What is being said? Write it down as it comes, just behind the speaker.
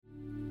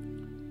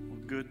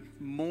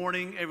Good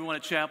morning, everyone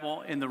at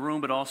Chapel in the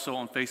room, but also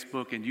on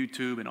Facebook and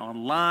YouTube and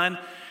online.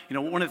 You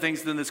know, one of the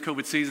things in this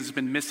COVID season has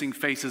been missing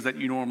faces that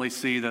you normally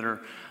see that are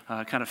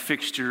kind of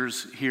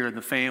fixtures here in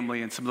the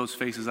family. And some of those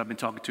faces I've been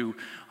talking to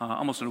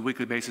almost on a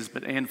weekly basis.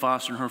 But Ann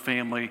Foster and her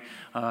family,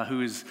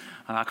 who is,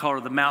 I call her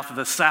the mouth of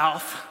the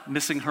South,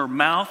 missing her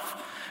mouth.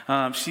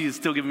 She is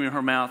still giving me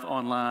her mouth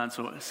online,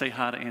 so say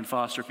hi to Ann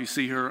Foster if you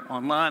see her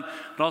online.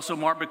 But also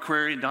Mark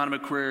McCrary and Donna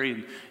McCrary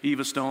and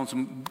Eva Stone,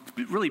 some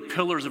really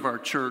pillars of our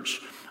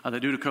church that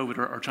due to COVID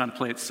are trying to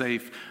play it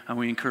safe, and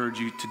we encourage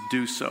you to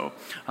do so.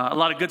 A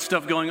lot of good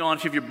stuff going on.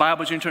 If you have your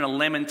Bibles, you can turn to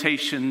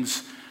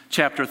Lamentations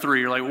chapter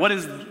 3. You're like, what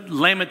is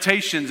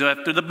Lamentations?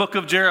 After the book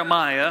of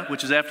Jeremiah,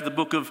 which is after the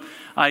book of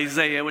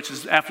Isaiah, which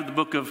is after the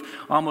book of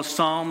almost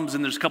Psalms,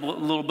 and there's a couple of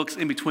little books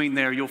in between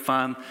there, you'll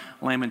find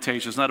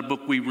Lamentations. It's not a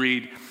book we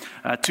read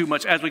too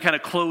much as we kind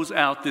of close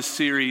out this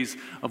series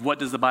of what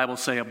does the Bible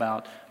say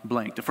about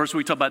blank. The first week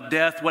we talk about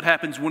death, what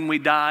happens when we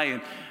die,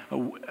 and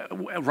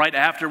right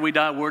after we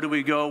die, where do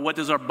we go? What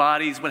does our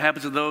bodies, what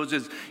happens to those?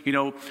 Is,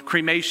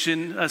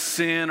 cremation a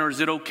sin, or is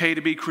it okay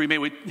to be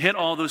cremated? We hit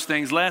all those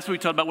things. Last week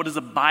we talked about what does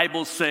the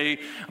Bible say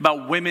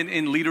about women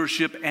in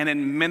leadership and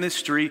in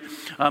ministry.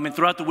 And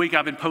throughout the week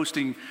I've been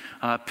posting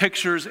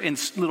pictures and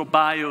little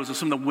bios of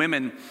some of the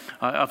women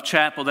of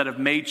Chapel that have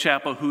made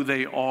Chapel who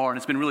they are. And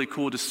it's been really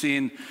cool to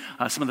see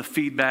some of the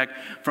feedback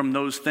from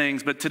those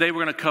things. But today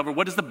we're going to cover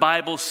what does the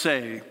Bible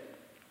say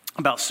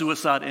about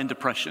suicide and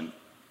depression.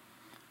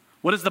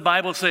 What does the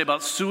Bible say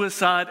about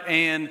suicide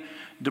and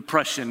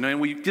depression?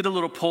 And we did a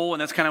little poll, and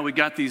that's kind of, we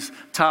got these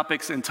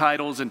topics and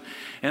titles. And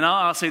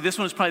I'll say this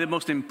one is probably the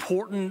most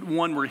important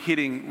one we're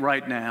hitting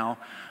right now,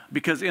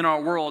 because in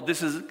our world,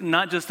 this is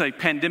not just a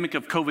pandemic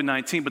of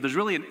COVID-19, but there's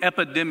really an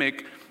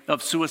epidemic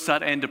of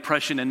suicide and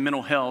depression and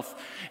mental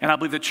health. And I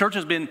believe the church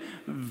has been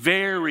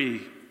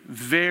very,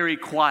 very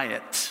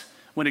quiet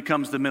when it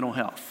comes to mental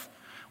health.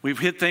 We've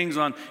hit things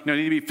on, you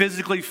need to be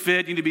physically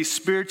fit, you need to be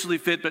spiritually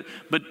fit,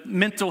 but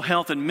mental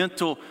health and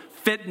mental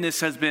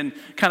fitness has been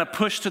kind of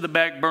pushed to the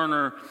back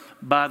burner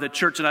by the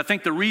church. And I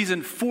think the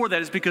reason for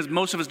that is because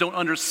most of us don't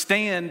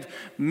understand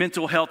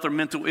mental health or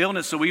mental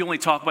illness, so we only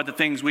talk about the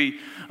things we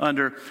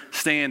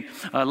understand.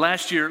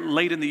 Last year,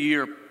 late in the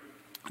year,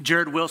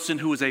 Jared Wilson,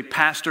 who was a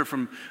pastor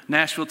from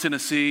Nashville,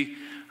 Tennessee,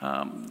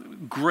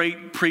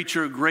 great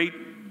preacher, great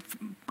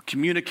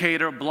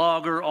communicator,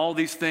 blogger, all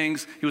these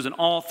things. He was an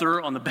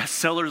author on the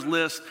bestsellers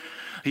list.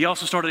 He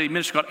also started a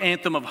ministry called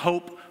Anthem of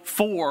Hope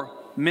for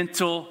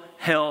mental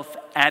health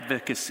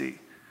advocacy,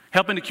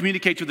 helping to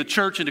communicate to the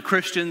church and to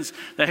Christians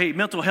that, hey,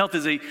 mental health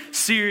is a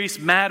serious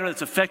matter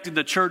that's affecting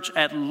the church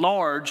at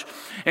large.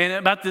 And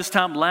about this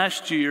time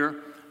last year,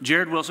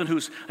 Jared Wilson,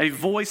 who's a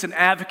voice and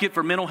advocate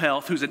for mental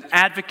health, who's an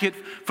advocate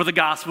for the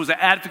gospel, who's an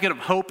advocate of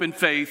hope and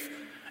faith,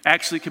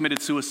 actually committed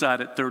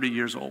suicide at 30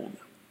 years old.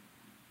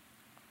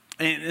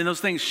 And those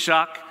things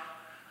shock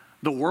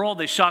the world,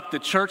 they shock the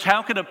church.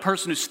 How could a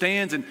person who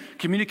stands and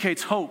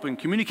communicates hope and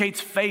communicates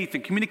faith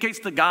and communicates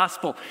the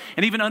gospel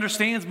and even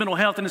understands mental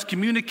health and is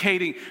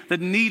communicating the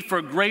need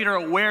for greater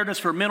awareness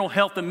for mental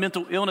health and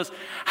mental illness,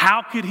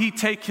 how could he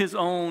take his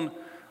own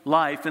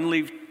life and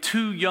leave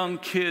 2 young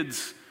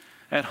kids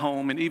at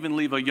home and even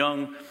leave a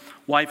young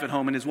wife at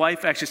home? And his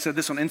wife actually said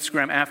this on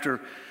Instagram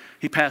after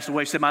he passed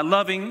away. She said, "My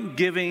loving,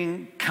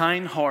 giving,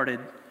 kind-hearted,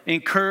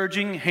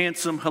 encouraging,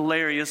 handsome,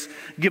 hilarious,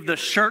 give the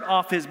shirt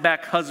off his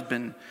back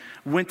husband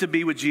went to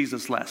be with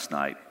Jesus last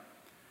night."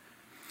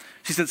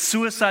 She said,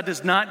 "Suicide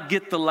does not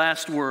get the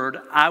last word.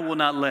 I will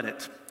not let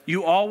it.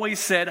 You always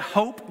said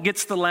hope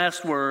gets the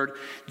last word.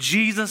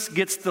 Jesus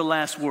gets the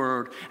last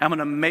word. I'm going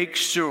to make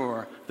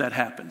sure that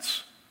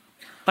happens."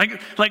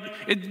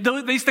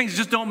 These things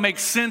just don't make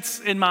sense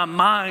in my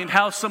mind,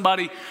 how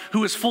somebody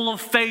who is full of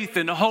faith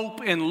and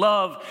hope and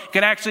love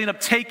can actually end up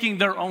taking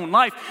their own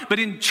life. But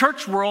in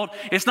church world,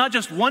 it's not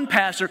just one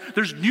pastor.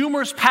 There's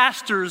numerous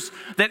pastors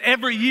that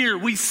every year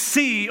we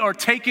see are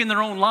taking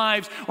their own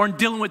lives or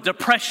dealing with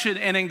depression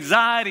and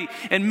anxiety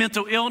and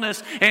mental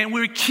illness. And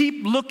we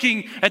keep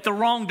looking at the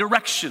wrong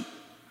direction.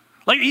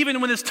 Like even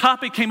when this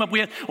topic came up,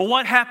 we had, well,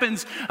 what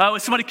happens when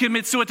somebody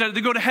commits suicide? Do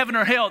they go to heaven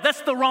or hell?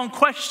 That's the wrong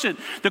question.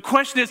 The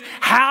question is,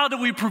 how do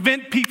we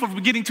prevent people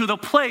from getting to the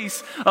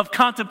place of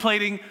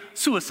contemplating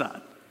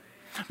suicide?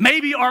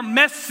 Maybe our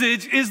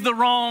message is the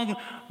wrong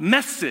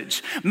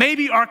message.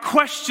 Maybe our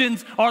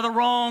questions are the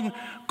wrong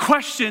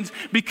questions,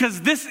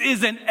 because this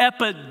is an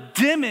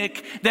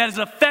epidemic that is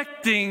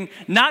affecting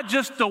not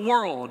just the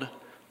world,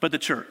 but the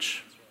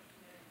church.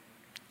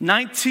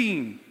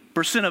 19%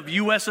 of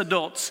U.S.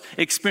 adults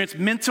experienced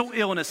mental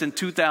illness in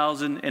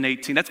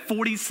 2018. That's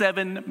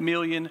 47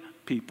 million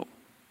people.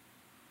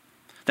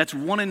 That's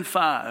 1 in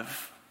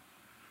 5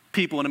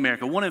 people in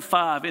America, 1 in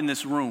 5 in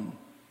this room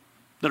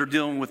that are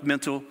dealing with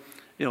mental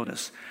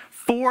illness.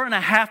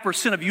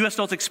 4.5% of U.S.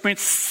 adults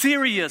experienced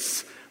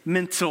serious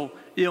mental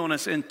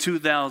illness in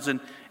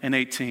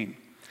 2018.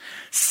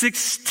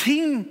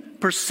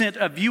 16%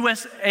 of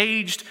U.S.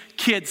 aged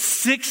kids,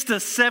 6 to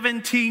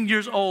 17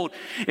 years old,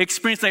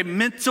 experienced a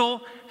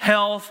mental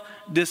health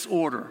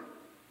disorder.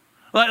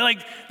 Like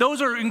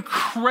those are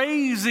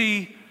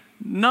crazy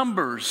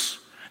numbers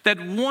that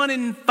 1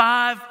 in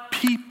 5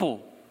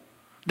 people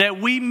that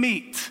we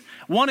meet,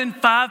 1 in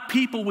 5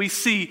 people we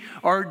see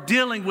are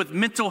dealing with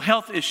mental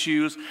health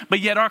issues, but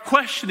yet our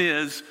question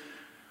is,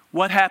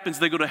 what happens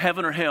if they go to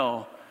heaven or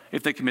hell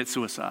if they commit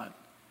suicide?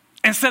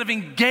 Instead of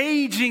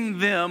engaging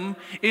them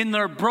in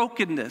their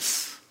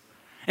brokenness,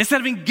 instead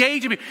of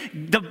engaging,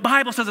 the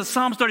Bible says in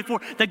Psalms 34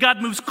 that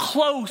God moves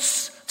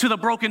close to the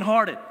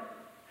brokenhearted.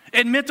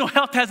 And mental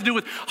health has to do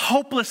with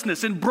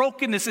hopelessness and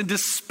brokenness and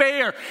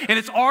despair. And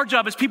it's our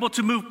job as people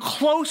to move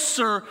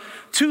closer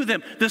to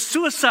them. The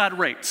suicide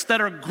rates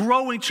that are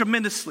growing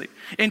tremendously.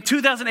 In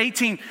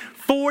 2018,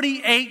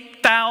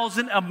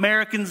 48,000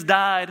 Americans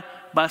died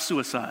by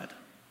suicide.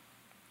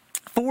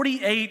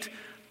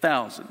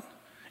 48,000.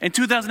 In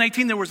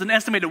 2018, there was an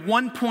estimated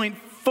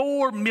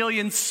 1.4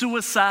 million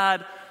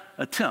suicide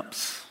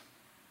attempts.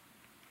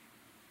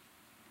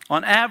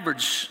 On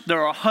average, there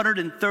are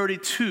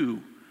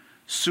 132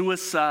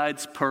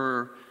 suicides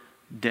per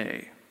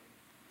day.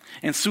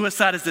 And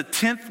suicide is the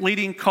 10th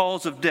leading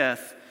cause of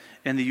death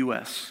in the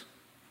U.S.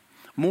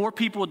 More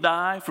people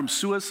die from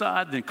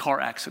suicide than car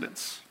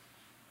accidents.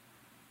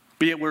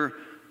 But yet we're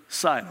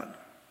silent.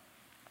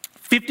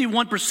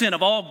 51%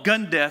 of all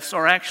gun deaths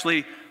are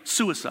actually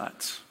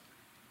suicides.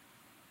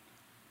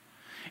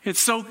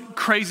 It's so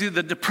crazy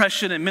that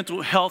depression and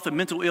mental health and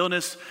mental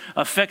illness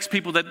affects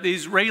people that the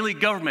Israeli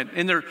government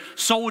and their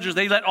soldiers,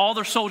 they let all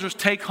their soldiers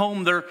take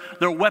home their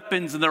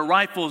weapons and their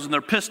rifles and their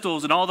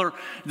pistols and all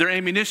their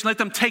ammunition. Let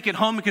them take it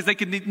home because they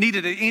could need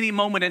it at any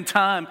moment in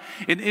time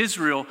in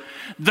Israel.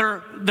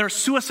 Their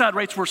suicide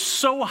rates were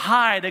so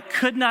high they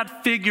could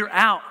not figure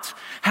out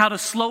how to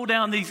slow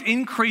down these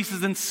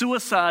increases in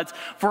suicides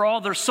for all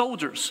their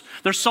soldiers.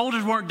 Their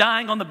soldiers weren't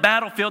dying on the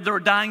battlefield, they were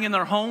dying in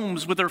their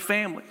homes with their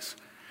families.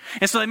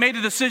 And so they made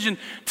a decision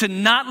to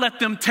not let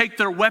them take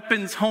their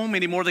weapons home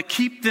anymore, to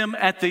keep them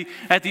at the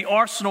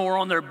arsenal or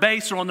on their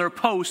base or on their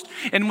post.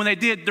 And when they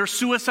did, their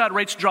suicide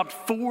rates dropped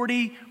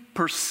 40%.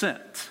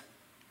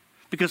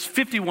 Because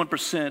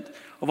 51%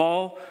 of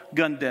all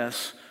gun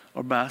deaths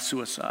are by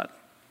suicide.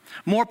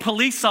 More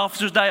police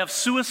officers die of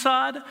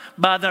suicide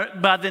by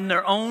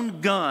their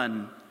own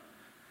gun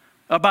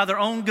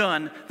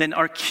than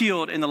are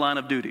killed in the line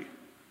of duty.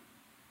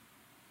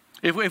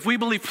 If we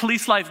believe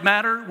police life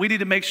matter, we need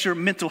to make sure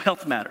mental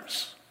health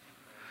matters.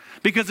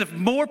 Because if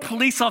more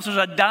police officers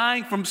are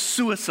dying from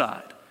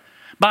suicide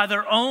by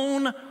their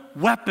own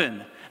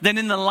weapon than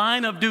in the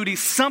line of duty,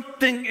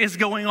 something is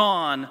going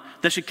on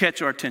that should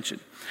catch our attention.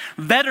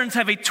 Veterans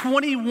have a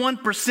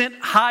 21%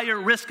 higher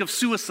risk of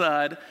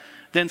suicide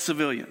than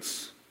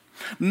civilians.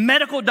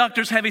 Medical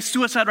doctors have a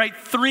suicide rate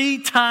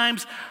 3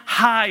 times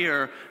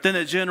higher than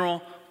the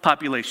general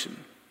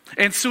population.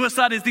 And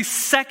suicide is the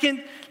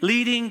second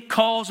leading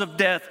cause of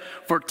death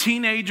for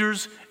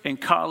teenagers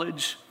and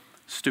college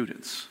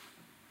students.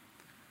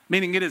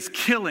 Meaning it is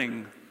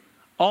killing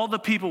all the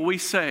people we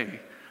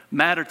say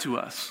matter to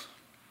us.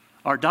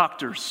 Our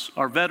doctors,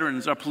 our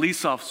veterans, our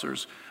police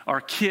officers, our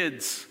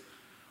kids,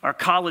 our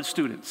college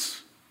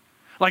students.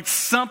 Like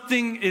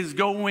something is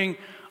going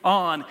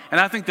on. And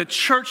I think the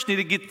church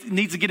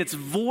needs to get its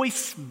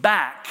voice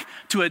back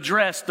to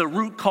address the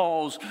root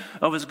cause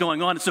of what's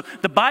going on. And so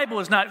the Bible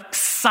is not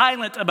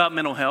silent about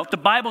mental health. The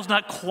Bible is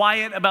not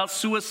quiet about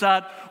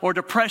suicide or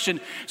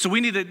depression. So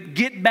we need to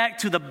get back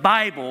to the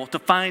Bible to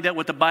find out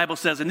what the Bible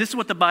says. And this is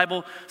what the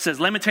Bible says.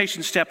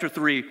 Lamentations chapter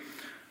 3,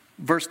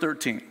 verse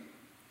 13.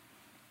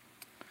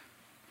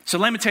 So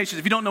Lamentations,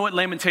 if you don't know what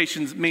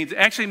Lamentations means, it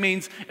actually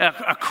means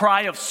a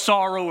cry of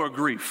sorrow or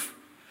grief.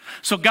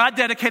 So God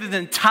dedicated the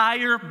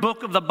entire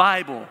book of the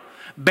Bible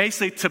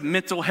basically to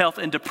mental health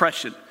and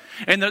depression.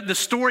 And the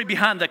story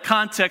behind the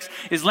context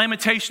is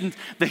Lamentations.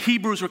 The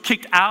Hebrews were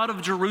kicked out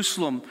of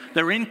Jerusalem.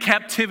 They were in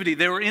captivity.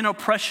 They were in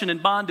oppression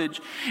and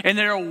bondage. And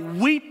they are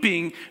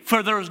weeping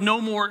for there is no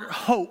more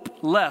hope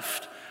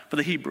left for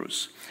the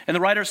Hebrews. And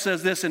the writer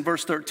says this in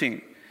verse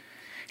 13.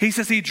 He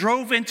says, "He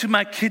drove into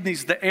my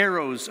kidneys the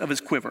arrows of his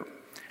quiver.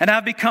 And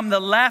I've become the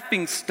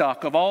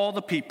laughingstock of all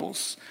the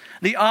peoples,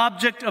 the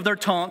object of their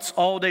taunts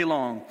all day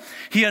long.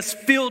 He has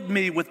filled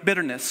me with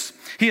bitterness.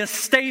 He has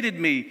stated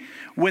me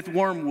with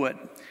wormwood.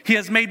 He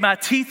has made my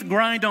teeth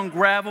grind on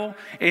gravel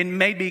and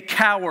made me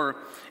cower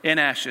in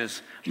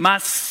ashes. My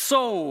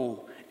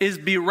soul is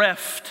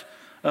bereft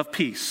of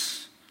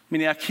peace,"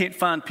 meaning I can't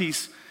find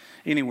peace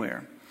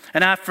anywhere.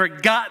 "And I've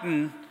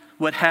forgotten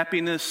what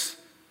happiness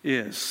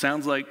is."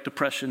 Sounds like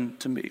depression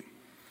to me.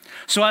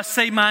 "So I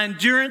say my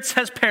endurance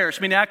has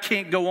perished," meaning I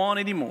can't go on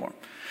anymore.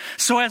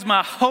 "So has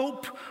my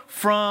hope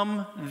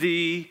from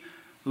the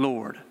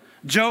Lord."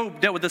 Job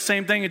dealt with the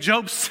same thing. And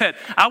Job said,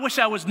 "I wish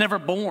I was never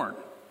born.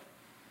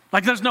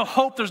 Like there's no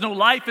hope, there's no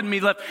life in me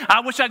left. I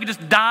wish I could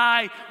just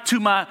die to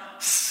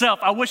myself.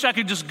 I wish I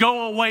could just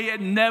go away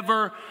and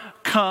never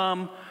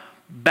come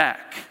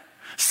back."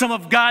 Some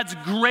of God's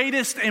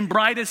greatest and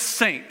brightest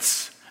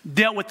saints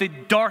dealt with the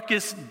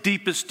darkest,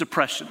 deepest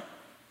depression.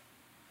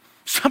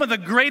 Some of the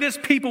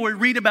greatest people we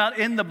read about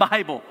in the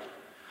Bible,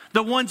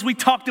 The ones we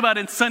talked about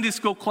in Sunday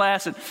school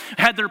class and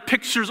had their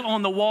pictures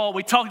on the wall.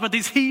 We talked about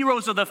these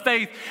heroes of the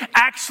faith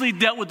actually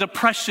dealt with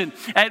depression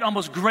at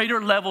almost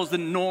greater levels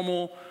than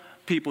normal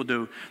people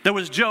do. There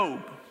was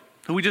Job,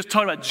 who we just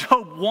talked about.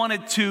 Job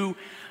wanted to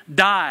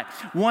die.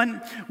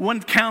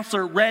 One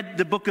counselor read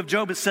the book of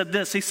Job and said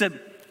this. He said,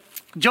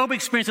 Job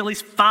experienced at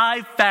least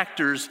 5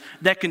 factors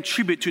that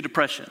contribute to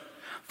depression: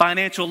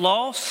 financial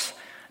loss,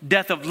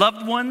 death of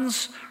loved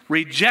ones,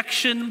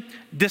 rejection,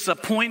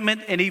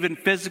 disappointment, and even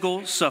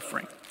physical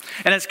suffering.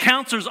 And as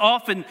counselors,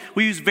 often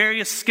we use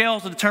various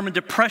scales to determine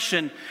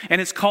depression and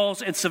its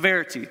cause and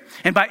severity.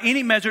 And by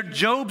any measure,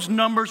 Job's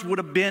numbers would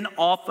have been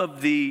off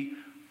of the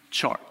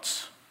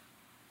charts.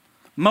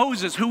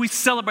 Moses, who we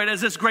celebrate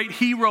as this great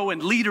hero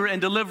and leader and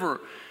deliverer,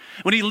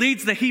 when he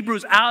leads the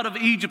Hebrews out of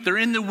Egypt, they're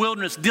in the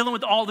wilderness dealing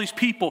with all these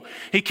people.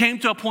 He came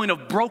to a point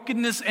of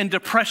brokenness and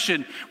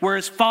depression where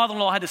his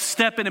father-in-law had to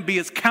step in and be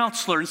his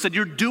counselor and said,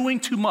 "You're doing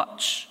too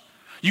much.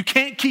 You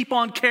can't keep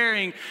on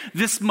carrying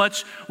this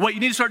much weight. You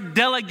need to start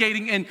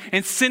delegating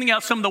and sending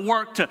out some of the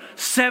work to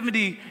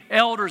 70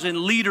 elders and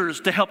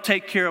leaders to help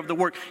take care of the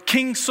work."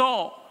 King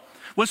Saul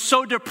was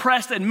so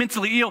depressed and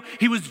mentally ill,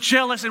 he was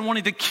jealous and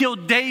wanted to kill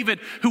David,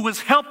 who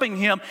was helping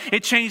him.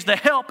 It changed the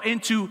help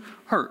into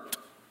hurt.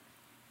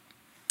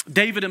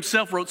 David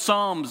himself wrote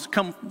Psalms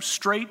come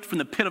straight from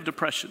the pit of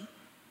depression,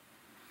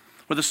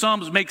 where the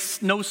Psalms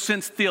makes no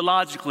sense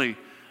theologically,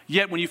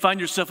 yet when you find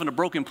yourself in a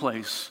broken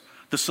place,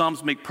 the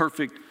Psalms make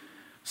perfect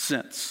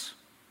sense.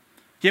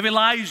 You have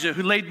Elijah,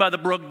 who laid by the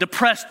brook,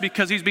 depressed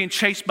because he's being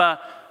chased by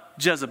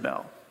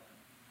Jezebel.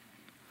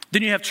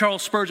 Then you have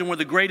Charles Spurgeon, one of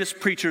the greatest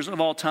preachers of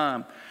all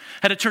time,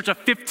 had a church of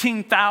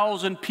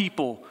 15,000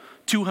 people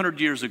 200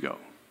 years ago,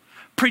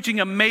 preaching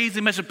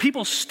amazing message.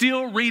 People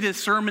still read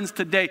his sermons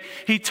today.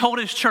 He told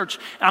his church,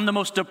 "I'm the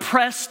most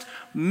depressed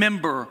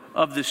member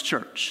of this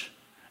church."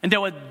 And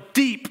there were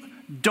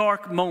deep,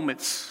 dark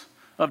moments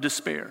of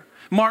despair.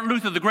 Martin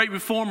Luther, the great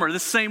reformer, the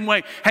same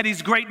way, had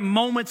these great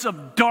moments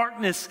of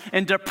darkness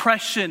and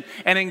depression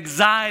and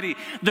anxiety.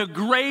 The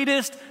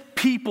greatest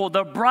people,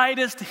 the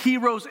brightest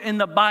heroes in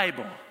the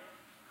Bible,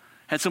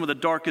 had some of the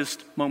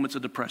darkest moments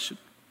of depression.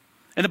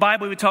 In the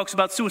Bible, he talks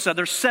about suicide.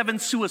 There's 7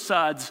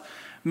 suicides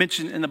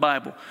mentioned in the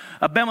Bible.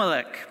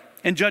 Abimelech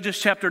in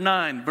Judges chapter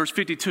 9, verse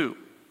 52.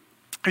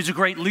 He's a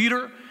great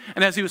leader,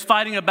 and as he was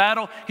fighting a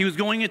battle, he was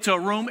going into a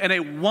room, and a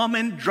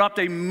woman dropped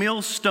a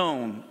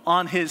millstone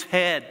on his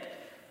head.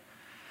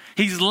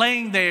 He's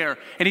laying there,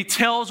 and he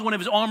tells one of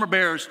his armor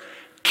bearers,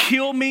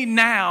 "Kill me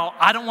now.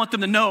 I don't want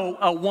them to know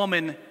a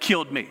woman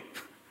killed me."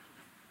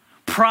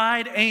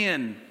 Pride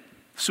and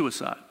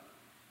suicide.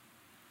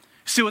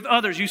 See, with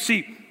others, you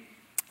see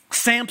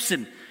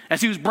Samson,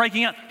 as he was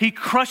breaking out, he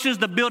crushes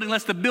the building,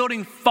 lets the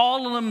building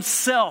fall on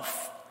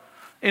himself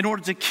in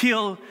order to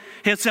kill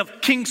himself.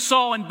 King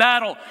Saul in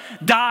battle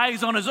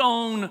dies on his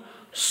own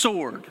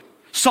sword.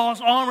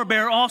 Saul's armor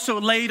bearer also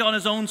laid on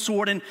his own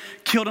sword and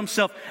killed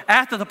himself.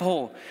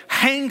 Ahithophel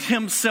hanged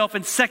himself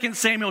in 2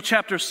 Samuel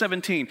chapter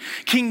 17.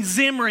 King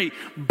Zimri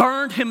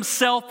burned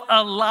himself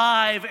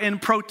alive in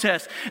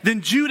protest.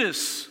 Then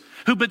Judas,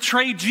 who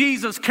betrayed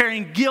Jesus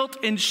carrying guilt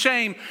and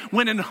shame,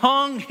 went and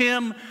hung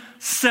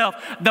himself.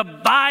 The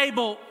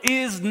Bible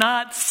is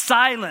not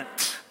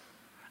silent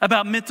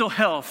about mental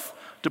health,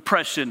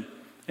 depression,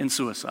 and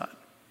suicide.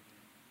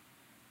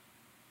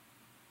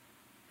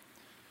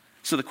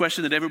 So the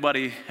question that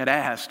everybody had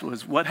asked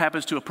was, what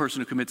happens to a person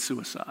who commits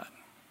suicide?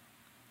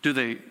 Do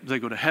they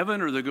go to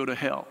heaven or do they go to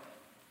hell?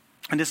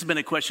 And this has been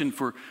a question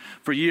for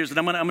years. And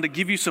I'm going to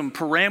give you some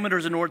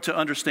parameters in order to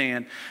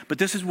understand. But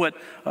this is what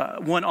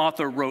one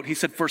author wrote. He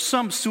said, "For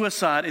some,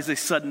 suicide is a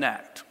sudden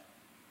act.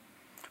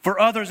 For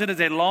others, it is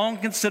a long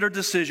considered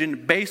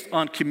decision based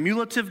on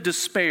cumulative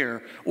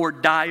despair or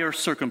dire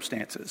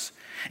circumstances.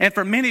 And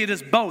for many, it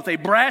is both, a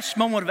brash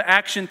moment of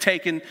action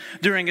taken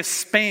during a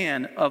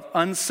span of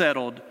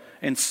unsettled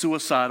and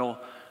suicidal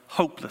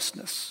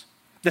hopelessness."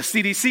 The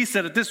CDC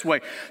said it this way: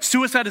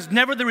 suicide is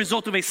never the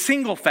result of a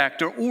single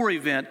factor or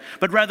event,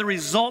 but rather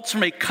results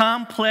from a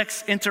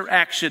complex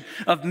interaction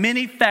of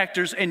many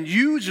factors and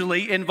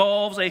usually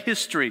involves a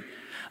history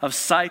of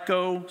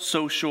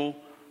psychosocial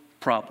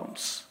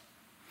problems.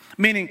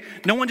 Meaning,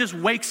 no one just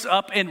wakes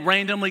up and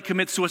randomly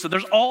commits suicide.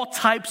 There's all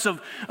types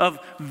of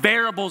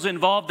variables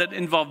involved that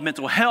involve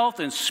mental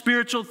health and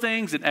spiritual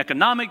things and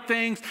economic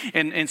things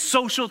and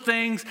social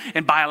things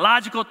and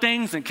biological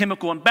things and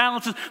chemical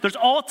imbalances. There's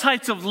all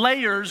types of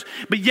layers,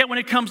 but yet when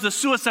it comes to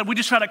suicide, we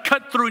just try to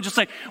cut through and just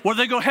say, well, do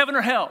they go heaven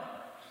or hell?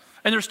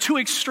 And there's 2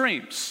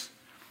 extremes.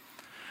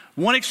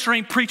 One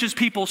extreme preaches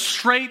people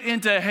straight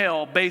into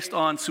hell based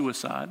on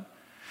suicide.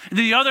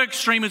 The other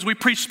extreme is we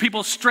preach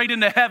people straight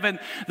into heaven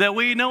that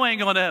we know ain't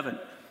going to heaven.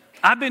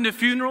 I've been to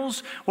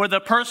funerals where the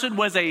person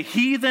was a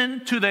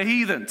heathen to the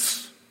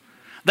heathens.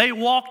 They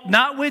walked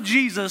not with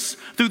Jesus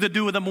through the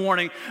dew of the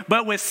morning,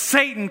 but with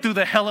Satan through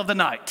the hell of the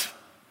night.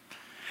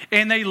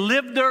 And they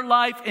lived their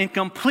life in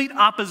complete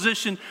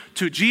opposition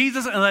to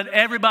Jesus and let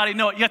everybody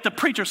know it. Yet the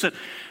preacher said,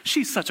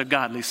 "She's such a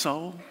godly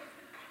soul.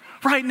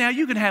 Right now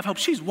you can have hope.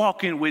 She's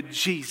walking with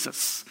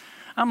Jesus."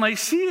 I'm like,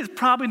 she is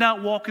probably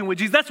not walking with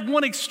Jesus. That's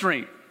one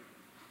extreme.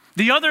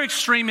 The other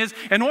extreme is,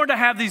 in order to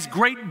have these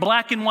great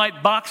black and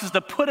white boxes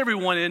to put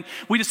everyone in,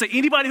 we just say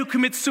anybody who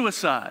commits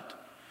suicide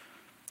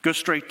goes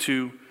straight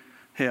to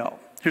hell.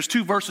 Here's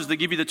two verses that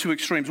give you the two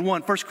extremes.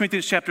 One, 1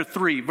 Corinthians chapter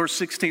 3, verse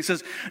 16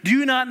 says, do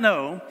you not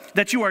know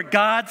that you are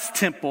God's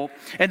temple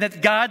and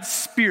that God's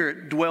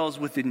Spirit dwells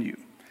within you?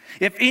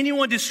 If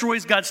anyone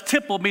destroys God's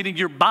temple, meaning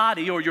your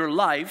body or your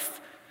life,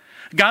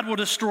 God will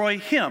destroy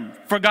him.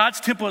 For God's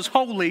temple is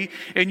holy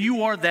and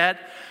you are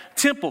that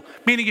temple.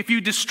 Meaning if you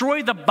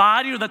destroy the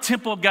body or the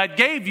temple God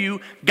gave you,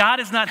 God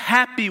is not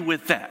happy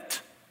with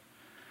that.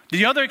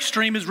 The other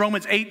extreme is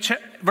Romans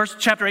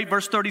chapter 8,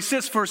 verse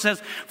 36, where it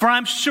says, for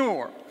I'm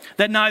sure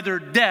that neither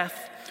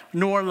death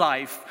nor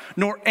life,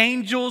 nor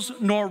angels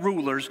nor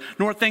rulers,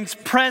 nor things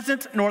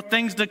present nor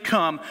things to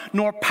come,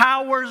 nor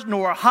powers,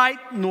 nor height,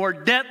 nor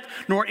depth,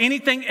 nor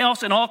anything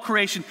else in all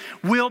creation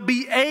will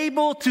be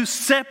able to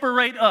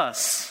separate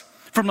us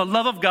from the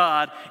love of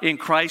God in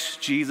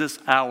Christ Jesus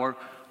our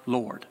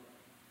Lord.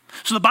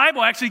 So the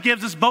Bible actually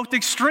gives us both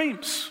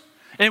extremes.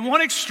 In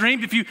one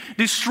extreme, if you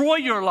destroy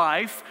your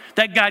life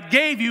that God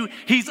gave you,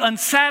 he's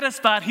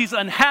unsatisfied, he's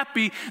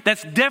unhappy.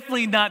 That's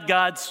definitely not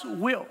God's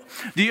will.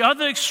 The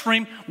other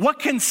extreme, what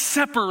can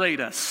separate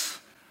us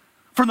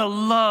from the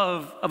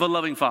love of a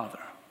loving Father?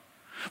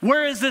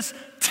 Where is this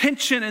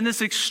tension and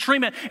this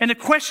extreme? And the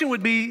question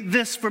would be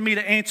this for me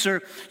to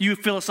answer you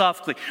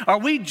philosophically. Are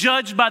we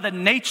judged by the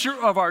nature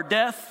of our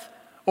death,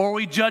 or are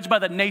we judged by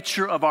the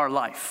nature of our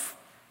life?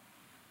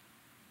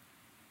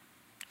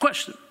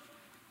 Question.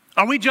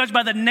 Are we judged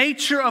by the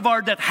nature of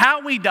our death,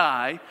 how we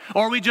die,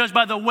 or are we judged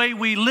by the way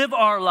we live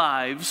our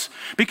lives?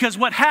 Because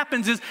what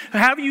happens is,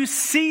 how you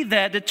see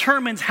that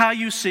determines how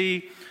you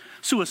see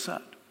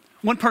suicide.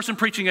 One person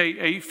preaching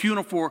a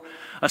funeral for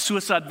a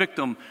suicide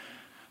victim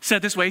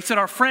said this way. He said,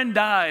 our friend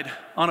died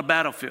on a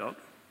battlefield.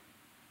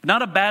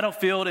 Not a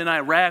battlefield in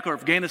Iraq or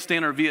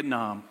Afghanistan or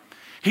Vietnam.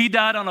 He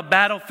died on a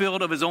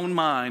battlefield of his own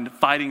mind,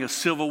 fighting a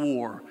civil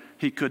war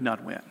he could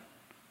not win.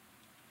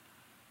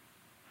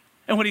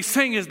 And what he's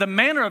saying is the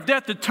manner of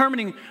death,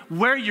 determining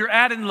where you're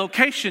at in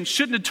location,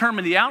 shouldn't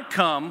determine the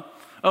outcome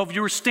of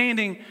your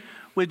standing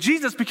with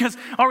Jesus, because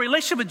our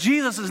relationship with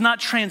Jesus is not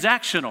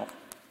transactional.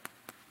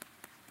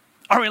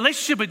 Our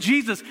relationship with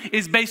Jesus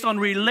is based on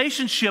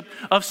relationship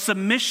of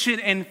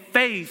submission and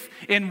faith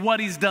in what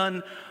he's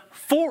done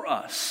for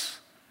us.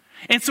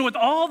 And so with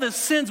all the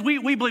sins, we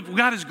believe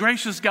God is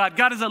gracious God.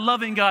 God is a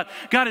loving God.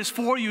 God is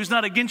for you, he's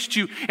not against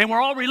you. And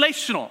we're all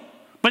relational.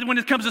 But when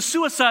it comes to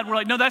suicide, we're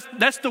like, no,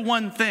 that's the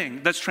one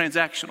thing that's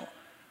transactional.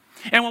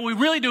 And what we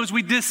really do is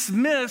we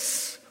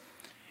dismiss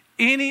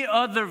any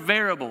other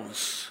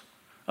variables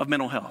of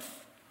mental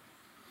health.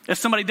 If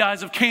somebody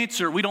dies of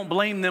cancer, we don't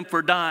blame them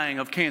for dying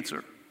of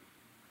cancer.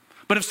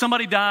 But if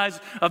somebody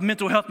dies of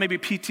mental health, maybe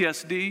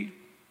PTSD,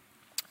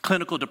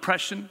 clinical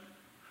depression,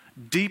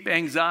 deep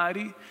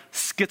anxiety,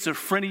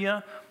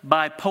 schizophrenia,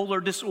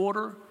 bipolar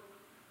disorder,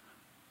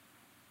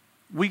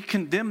 we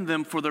condemn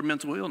them for their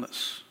mental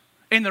illness.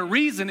 And the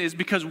reason is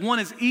because one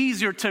is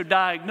easier to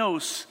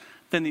diagnose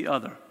than the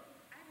other.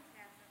 I just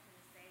have something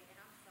to say, and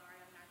I'm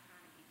sorry, I'm not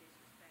trying to be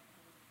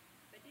disrespectful.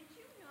 But did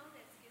you know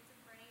that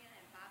schizophrenia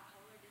and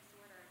bipolar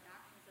disorder are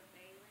doctrines of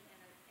Balaam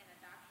and a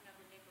doctrine of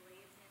the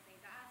Nicolaitans? And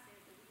God says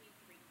that we need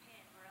to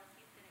repent, or else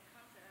he's going to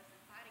come to us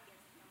and fight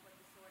against him with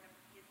the sword of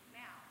his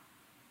mouth.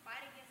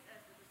 Fight against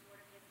us with the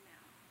sword of his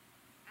mouth.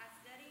 I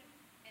studied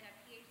in a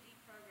PhD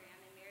program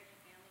in marriage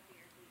and family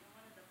therapy, and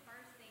one of the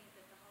first things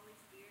that the Holy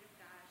Spirit of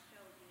God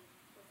showed me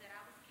was that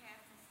I was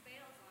casting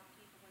spells on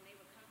people when they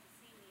would come to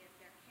see me as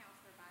their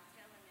counselor by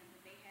telling them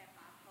that they had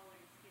bipolar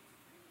and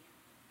schizophrenia.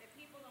 That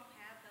people don't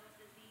have those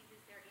diseases,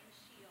 they're in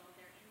Sheol,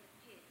 they're in the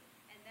pit.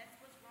 And that's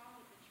what's wrong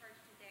with the church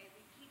today.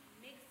 We keep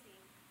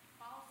mixing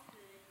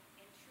falsehood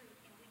and truth,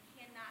 and we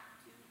cannot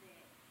do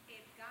that.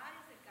 If God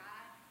is a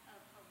God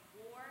of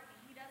war and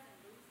he doesn't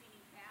lose any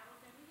battles,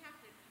 then we have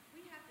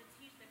to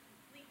teach the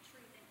complete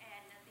truth and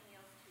add nothing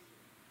else to it.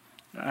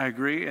 I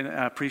agree, and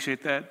I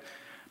appreciate that.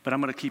 But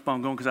I'm going to keep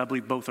on going because I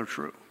believe both are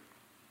true.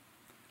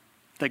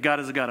 That God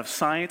is a God of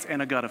science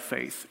and a God of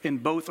faith,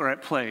 and both are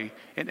at play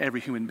in every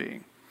human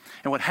being.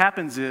 And what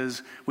happens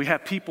is we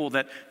have people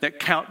that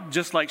count,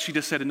 just like she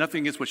just said, and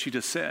nothing against what she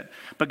just said.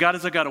 But God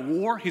is a God of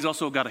war. He's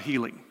also a God of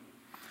healing.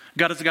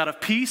 God is a God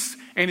of peace,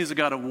 and he's a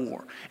God of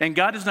war. And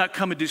God does not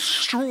come to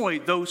destroy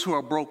those who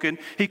are broken.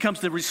 He comes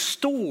to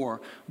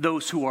restore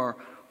those who are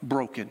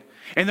broken.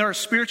 And there are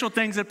spiritual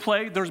things at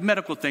play. There's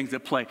medical things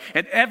at play.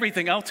 And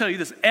everything, I'll tell you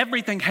this,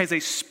 everything has a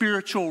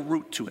spiritual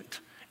root to it.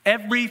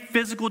 Every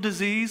physical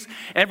disease,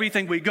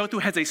 everything we go through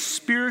has a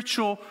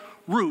spiritual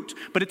root.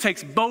 But it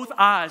takes both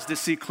eyes to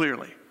see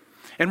clearly.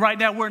 And right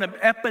now we're in an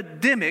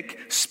epidemic,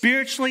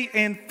 spiritually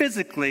and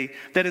physically,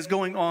 that is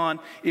going on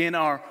in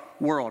our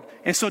world.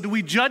 And so do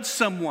we judge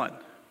someone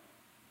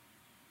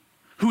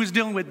who is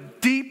dealing with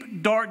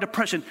deep, dark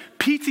depression,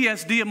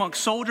 PTSD among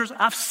soldiers?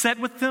 I've sat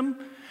with them.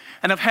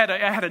 And I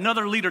had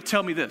another leader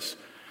tell me this.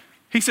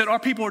 He said, our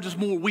people are just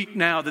more weak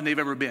now than they've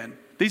ever been.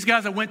 These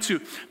guys that went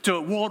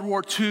to World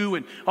War II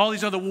and all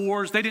these other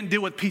wars, they didn't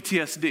deal with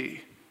PTSD.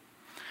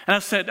 And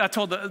I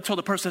told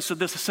the person, I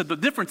said, the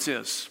difference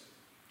is,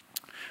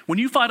 when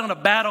you fight on a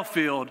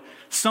battlefield,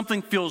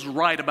 something feels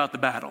right about the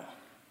battle.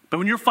 But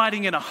when you're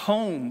fighting in a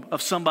home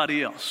of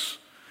somebody else,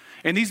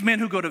 and these men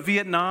who go to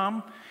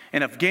Vietnam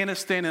and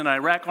Afghanistan and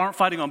Iraq aren't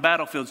fighting on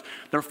battlefields,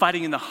 they're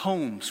fighting in the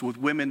homes with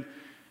women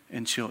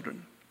and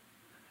children.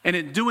 And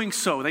in doing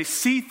so, they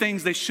see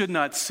things they should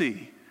not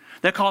see.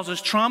 That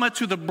causes trauma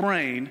to the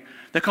brain,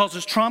 that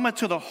causes trauma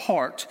to the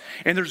heart,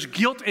 and there's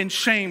guilt and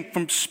shame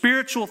from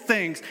spiritual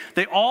things.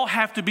 They all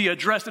have to be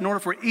addressed in order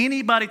for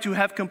anybody to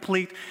have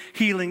complete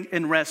healing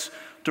and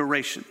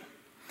restoration.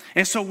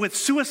 And so with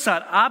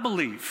suicide, I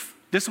believe,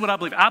 this is what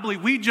I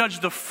believe we judge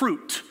the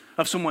fruit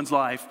of someone's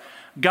life.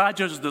 God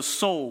judges the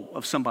soul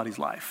of somebody's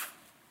life.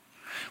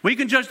 We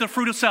can judge the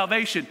fruit of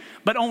salvation,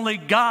 but only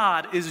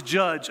God is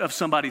judge of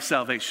somebody's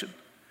salvation.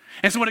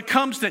 And so when it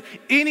comes to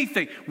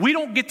anything, we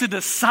don't get to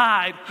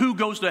decide who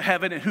goes to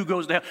heaven and who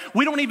goes to hell.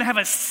 We don't even have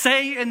a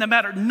say in the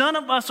matter. None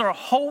of us are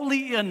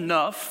holy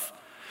enough,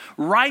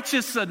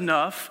 righteous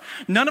enough.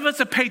 None of us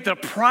have paid the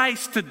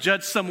price to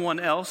judge someone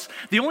else.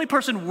 The only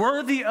person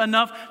worthy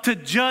enough to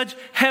judge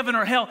heaven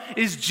or hell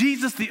is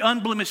Jesus, the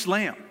unblemished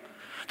Lamb.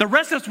 The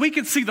rest of us, we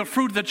can see the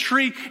fruit of the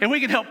tree and we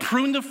can help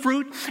prune the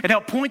fruit and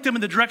help point them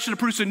in the direction to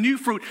produce a new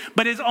fruit.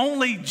 But it's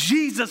only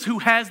Jesus who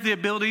has the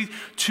ability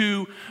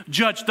to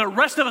judge. The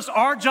rest of us,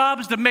 our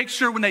job is to make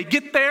sure when they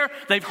get there,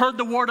 they've heard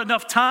the word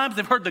enough times,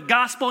 they've heard the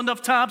gospel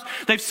enough times,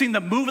 they've seen the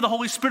move of the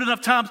Holy Spirit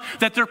enough times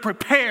that they're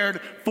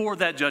prepared for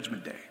that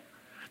judgment day.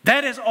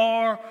 That is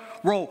our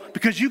role,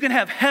 because you can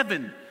have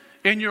heaven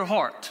in your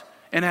heart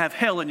and have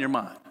hell in your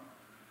mind.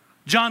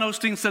 John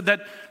Osteen said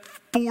that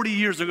 40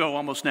 years ago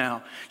almost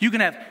now. You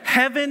can have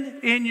heaven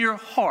in your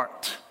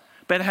heart,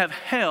 but have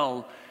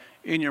hell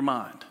in your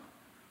mind.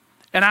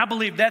 And I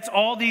believe that's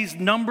all these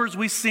numbers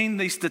we've seen,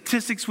 these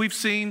statistics we've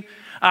seen.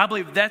 I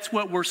believe that's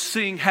what we're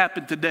seeing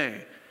happen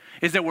today,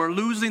 is that we're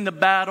losing the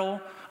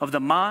battle of the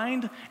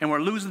mind and we're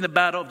losing the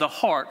battle of the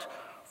heart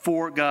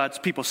for God's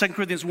people. 2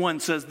 Corinthians 1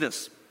 says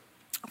this: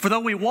 for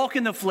though we walk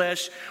in the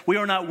flesh, we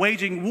are not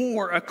waging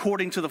war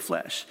according to the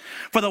flesh.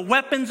 For the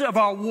weapons of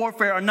our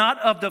warfare are not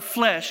of the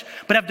flesh,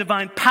 but have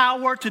divine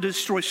power to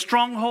destroy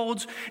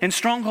strongholds. And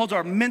strongholds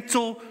are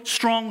mental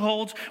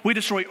strongholds. We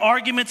destroy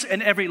arguments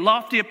and every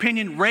lofty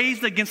opinion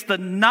raised against the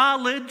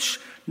knowledge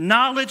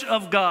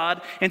of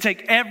God, and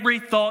take every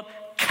thought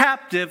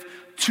captive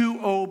to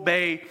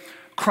obey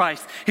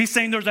Christ. He's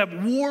saying there's a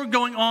war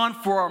going on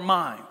for our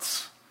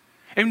minds.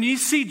 And when you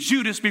see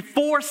Judas,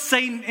 before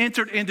Satan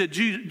entered into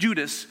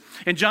Judas,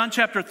 in John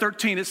chapter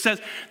 13, it says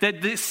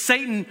that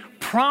Satan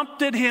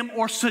prompted him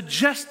or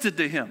suggested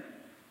to him.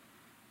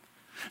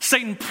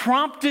 Satan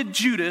prompted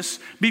Judas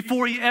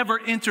before he ever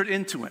entered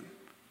into him.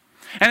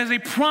 And as he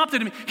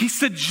prompted him, he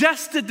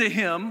suggested to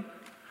him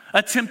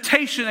a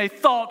temptation, a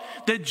thought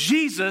that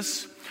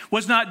Jesus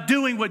was not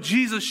doing what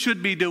Jesus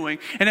should be doing.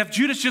 And if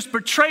Judas just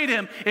betrayed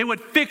him, it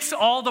would fix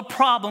all the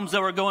problems that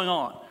were going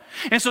on.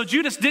 And so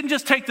Judas didn't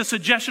just take the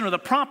suggestion or the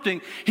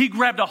prompting, he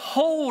grabbed a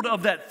hold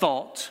of that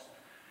thought,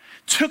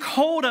 took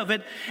hold of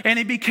it, and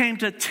he became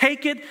to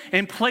take it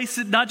and place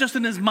it not just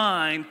in his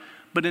mind,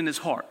 but in his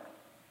heart.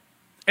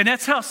 And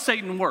that's how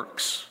Satan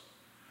works.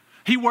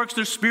 He works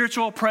their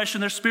spiritual oppression,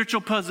 their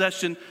spiritual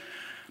possession,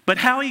 but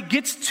how he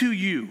gets to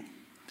you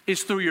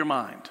is through your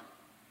mind.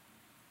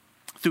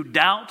 Through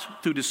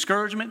doubt, through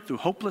discouragement, through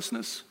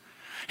hopelessness.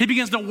 He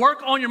begins to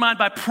work on your mind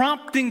by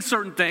prompting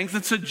certain things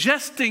and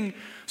suggesting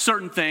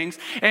certain things.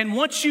 And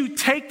once you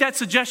take that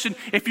suggestion,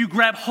 if you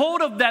grab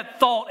hold of that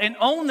thought and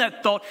own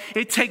that thought,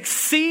 it takes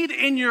seed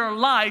in your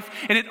life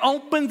and it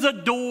opens a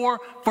door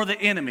for the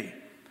enemy.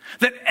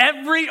 That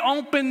every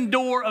open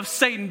door of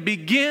Satan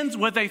begins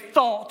with a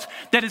thought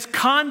that is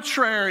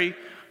contrary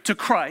to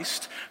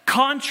Christ,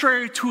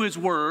 contrary to his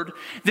word,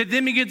 that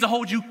then begins to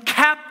hold you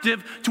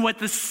captive to what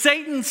the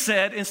Satan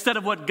said instead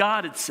of what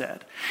God had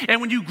said. And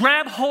when you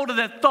grab hold of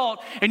that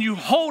thought and you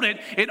hold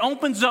it, it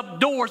opens up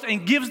doors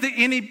and gives the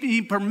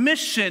enemy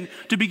permission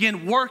to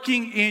begin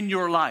working in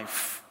your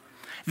life.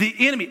 The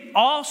enemy,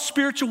 all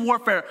spiritual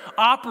warfare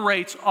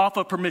operates off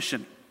of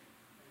permission.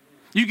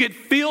 You get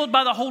filled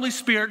by the Holy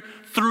Spirit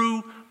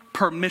through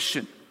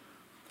permission.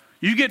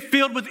 You get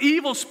filled with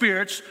evil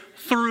spirits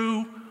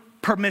through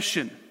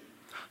permission.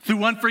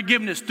 Through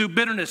unforgiveness, through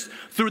bitterness,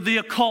 through the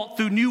occult,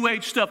 through new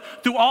age stuff,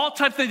 through all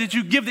types of things that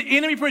you give the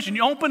enemy permission.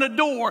 You open a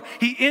door,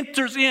 he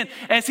enters in.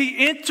 As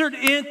he entered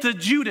into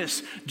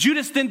Judas,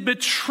 Judas then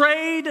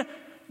betrayed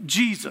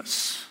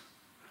Jesus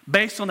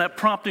based on that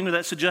prompting or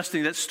that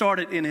suggesting that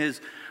started in his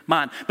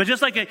mind. But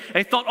just like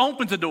a thought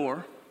opens a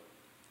door,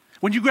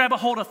 when you grab a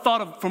hold of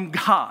thought from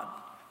God,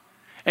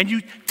 and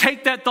you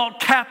take that thought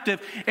captive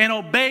and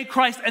obey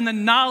Christ and the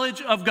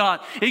knowledge of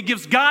God, it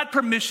gives God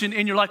permission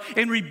in your life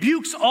and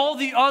rebukes all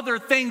the other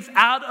things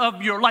out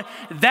of your life.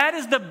 That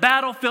is the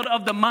battlefield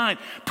of the mind.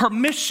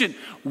 Permission.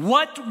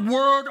 What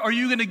word are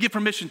you going to give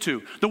permission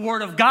to? The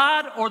word of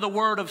God or the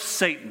word of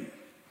Satan?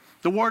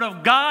 The word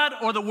of God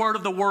or the word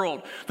of the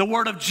world? The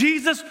word of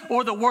Jesus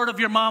or the word of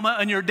your mama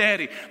and your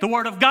daddy? The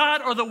word of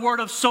God or the word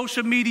of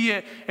social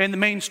media and the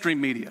mainstream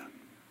media?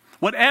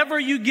 Whatever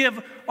you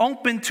give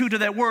open to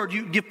that word,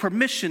 you give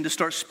permission to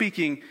start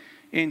speaking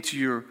into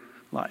your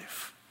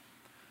life.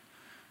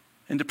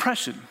 And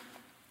depression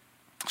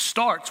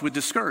starts with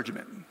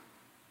discouragement.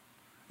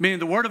 Meaning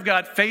the word of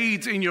God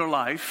fades in your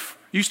life.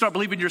 You start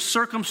believing your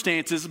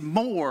circumstances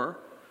more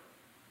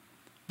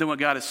than what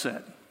God has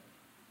said.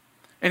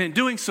 And in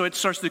doing so, it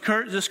starts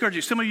to discourage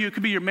you. Some of you, it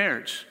could be your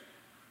marriage.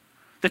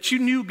 That you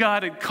knew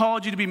God had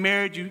called you to be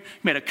married. You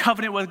made a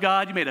covenant with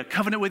God. You made a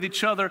covenant with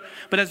each other.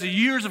 But as the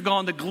years have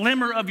gone, the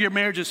glimmer of your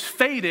marriage has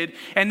faded.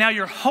 And now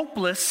you're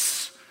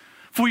hopeless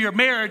for your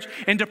marriage.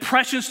 And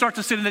depression starts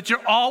to set in that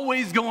you're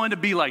always going to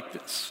be like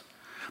this.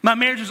 My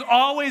marriage is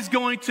always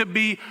going to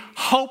be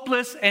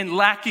hopeless and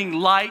lacking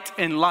light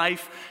and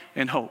life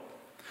and hope.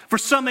 For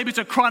some, maybe it's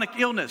a chronic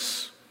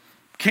illness,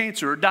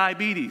 cancer or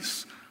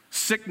diabetes,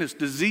 sickness,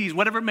 disease,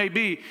 whatever it may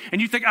be. And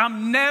you think,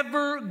 I'm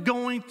never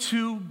going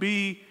to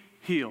be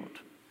healed.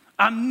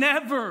 I'm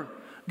never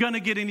going to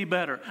get any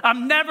better.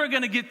 I'm never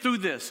going to get through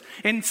this.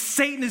 And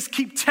Satan is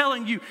keep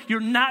telling you, you're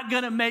not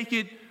going to make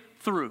it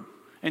through.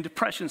 And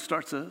depression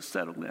starts to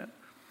settle in.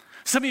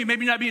 Some of you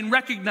maybe not being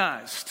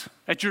recognized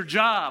at your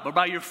job or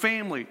by your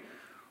family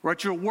or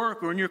at your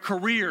work or in your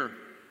career.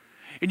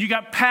 And you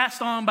got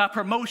passed on by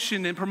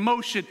promotion, and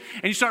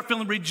you start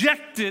feeling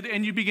rejected,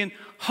 and you begin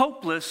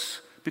hopeless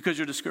because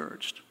you're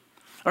discouraged.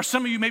 Or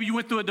some of you, maybe you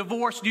went through a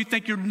divorce and you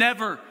think you're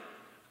never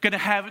going to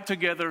have it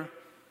together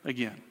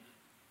again.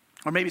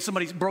 Or maybe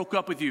somebody broke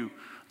up with you,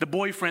 the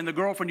boyfriend, the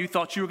girlfriend you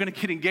thought you were going to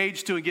get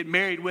engaged to and get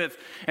married with,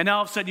 and now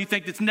all of a sudden you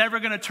think it's never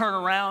going to turn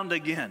around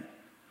again.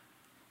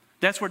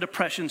 That's where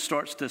depression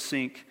starts to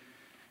sink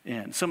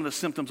in. Some of the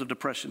symptoms of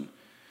depression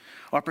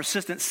are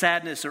persistent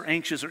sadness or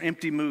anxious or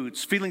empty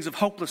moods, feelings of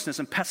hopelessness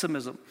and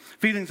pessimism,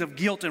 feelings of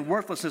guilt and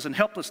worthlessness and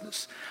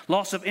helplessness,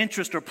 loss of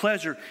interest or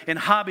pleasure in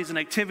hobbies and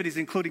activities,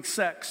 including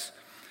sex,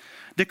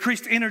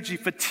 decreased energy,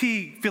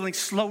 fatigue, feeling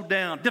slowed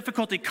down,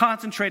 difficulty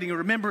concentrating or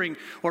remembering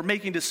or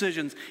making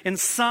decisions,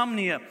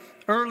 insomnia,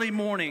 early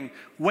morning,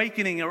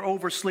 wakening or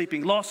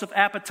oversleeping, loss of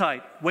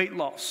appetite, weight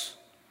loss,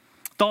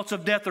 thoughts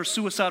of death or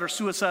suicide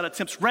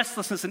attempts,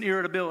 restlessness and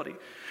irritability,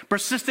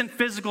 persistent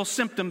physical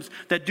symptoms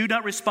that do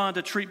not respond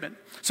to treatment,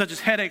 such as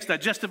headaches,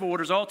 digestive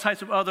disorders, all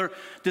types of other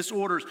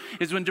disorders,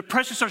 is when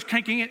depression starts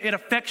cranking in, it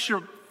affects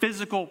your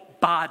physical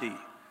body.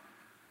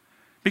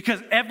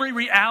 Because every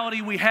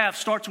reality we have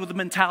starts with a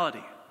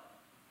mentality.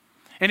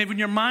 And when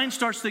your mind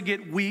starts to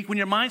get weak, when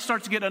your mind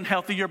starts to get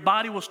unhealthy, your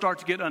body will start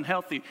to get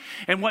unhealthy.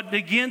 And what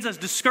begins as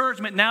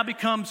discouragement now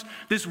becomes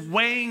this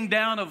weighing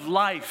down of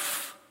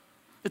life.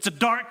 It's a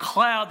dark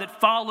cloud that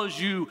follows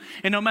you.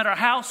 And no matter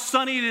how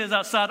sunny it is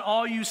outside,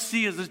 all you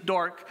see is this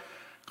dark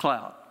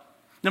cloud.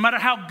 No matter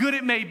how good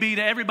it may be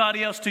to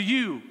everybody else, to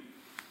you,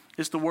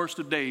 it's the worst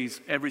of days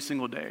every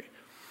single day.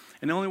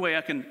 And the only way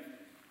I can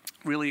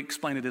really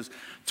explain it is,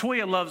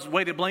 Toya loves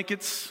weighted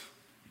blankets,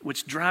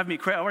 which drive me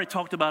crazy. I already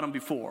talked about them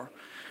before.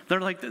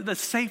 They're like the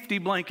safety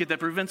blanket that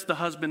prevents the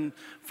husband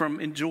from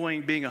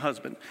enjoying being a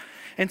husband.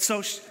 And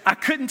so I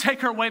couldn't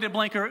take her weighted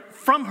blanket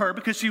from her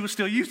because she was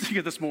still using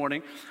it this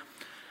morning.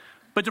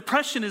 But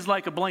depression is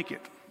like a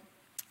blanket.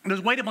 And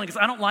those weighted blankets,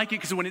 I don't like it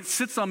because when it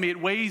sits on me, it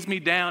weighs me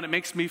down. It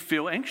makes me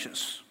feel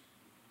anxious.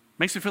 It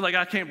makes me feel like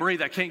I can't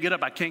breathe, I can't get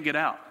up, I can't get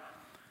out.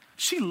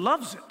 She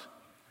loves it.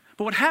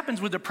 But what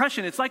happens with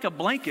depression, it's like a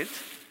blanket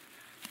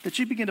that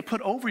you begin to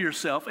put over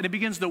yourself, and it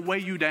begins to weigh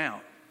you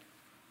down.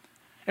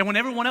 And when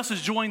everyone else is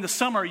enjoying the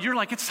summer, you're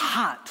like, it's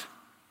hot.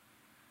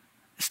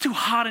 It's too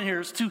hot in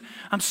here.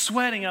 I'm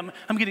sweating.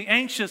 I'm getting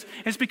anxious.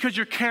 And it's because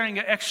you're carrying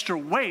an extra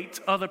weight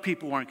other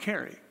people aren't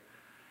carrying.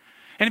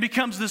 And it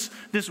becomes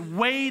this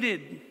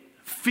weighted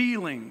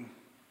feeling,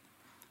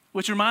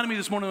 which reminded me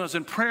this morning when I was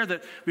in prayer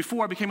that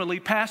before I became a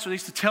lead pastor, they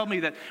used to tell me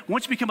that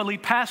once you become a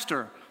lead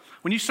pastor,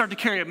 when you start to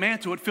carry a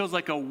mantle, it feels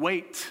like a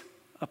weight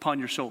upon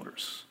your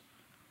shoulders.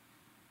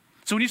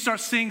 So when you start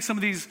seeing some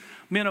of these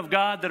men of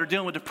God that are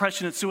dealing with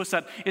depression and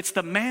suicide, it's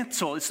the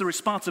mantle, it's the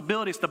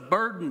responsibility, it's the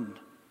burden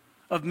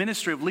of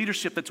ministry, of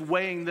leadership that's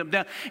weighing them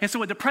down. And so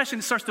with depression,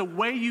 it starts to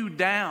weigh you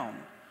down,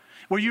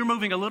 where you're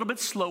moving a little bit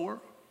slower,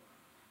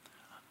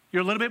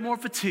 you're a little bit more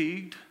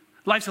fatigued,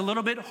 life's a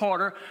little bit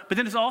harder, but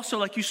then it's also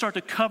like you start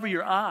to cover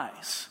your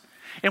eyes.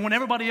 And when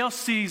everybody else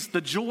sees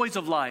the joys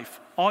of life,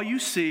 all you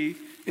see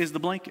is the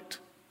blanket.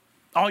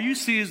 All you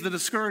see is the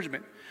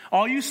discouragement.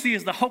 All you see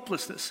is the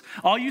hopelessness.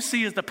 All you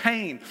see is the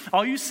pain.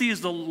 All you see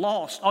is the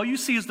loss. All you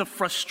see is the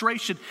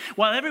frustration.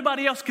 While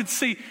everybody else can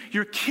see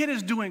your kid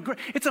is doing great.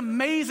 It's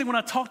amazing when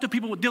I talk to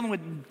people dealing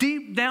with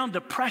deep down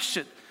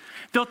depression.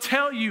 They'll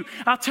tell you,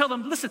 I'll tell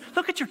them, listen,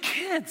 look at your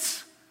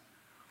kids.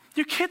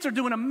 Your kids are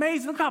doing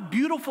amazing. Look how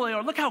beautiful they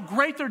are. Look how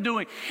great they're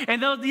doing.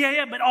 And they'll,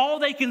 yeah, but all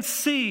they can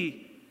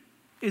see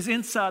is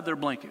inside their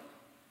blanket.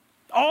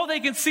 All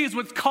they can see is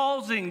what's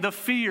causing the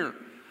fear,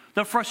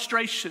 the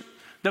frustration,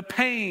 the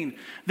pain,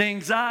 the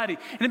anxiety.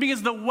 And it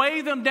begins to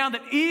weigh them down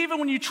that even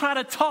when you try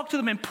to talk to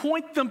them and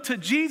point them to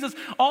Jesus,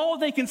 all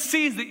they can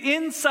see is the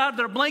inside of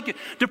their blanket.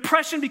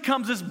 Depression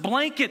becomes this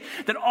blanket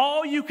that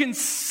all you can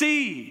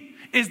see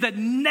is the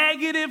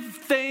negative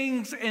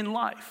things in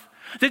life.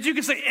 That you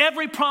can say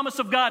every promise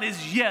of God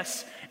is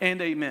yes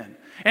and amen.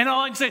 And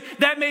all I can say,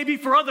 that may be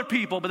for other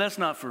people, but that's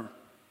not for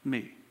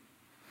me.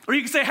 Or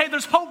you can say, hey,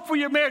 there's hope for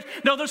your marriage.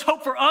 No, there's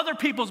hope for other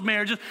people's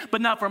marriages, but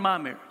not for my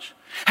marriage.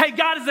 Hey,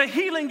 God is a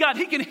healing God.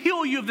 He can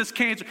heal you of this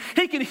cancer.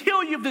 He can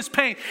heal you of this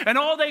pain. And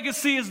all they can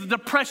see is the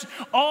depression.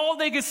 All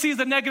they can see is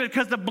the negative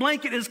because the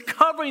blanket is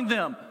covering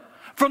them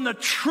from the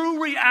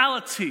true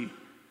reality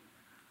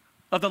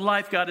of the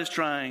life God is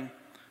trying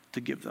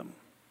to give them.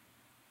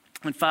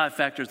 And 5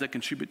 factors that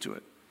contribute to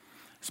it.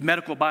 It's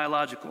medical,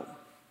 biological.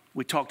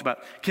 We talked about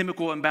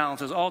chemical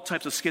imbalances, all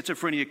types of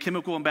schizophrenia,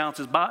 chemical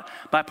imbalances,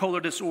 bipolar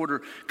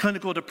disorder,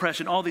 clinical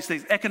depression, all these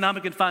things,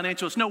 economic and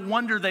financial. It's no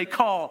wonder they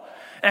call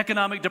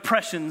economic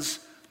depressions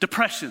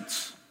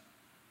depressions.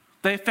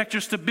 They affect your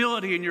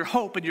stability and your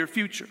hope and your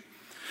future.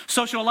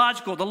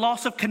 Sociological, the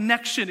loss of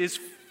connection is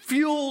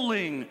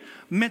fueling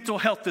mental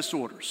health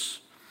disorders.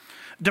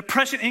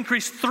 Depression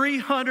increased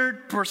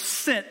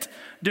 300%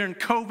 during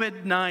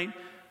COVID-19.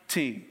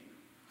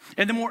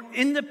 And the more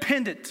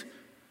independent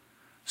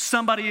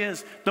somebody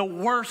is, the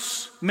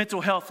worse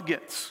mental health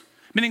gets.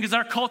 Meaning as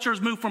our culture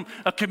has moved from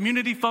a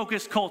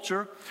community-focused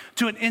culture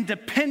to an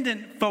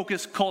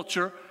independent-focused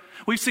culture,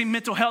 we've seen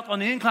mental health on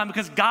the incline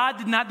because God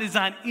did not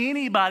design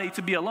anybody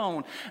to be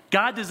alone.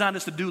 God designed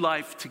us to do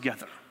life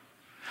together.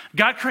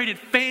 God created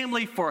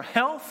family for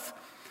health,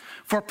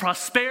 for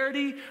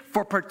prosperity,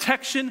 for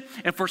protection,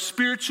 and for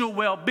spiritual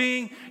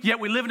well-being. Yet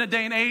we live in a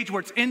day and age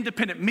where it's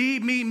independent. Me,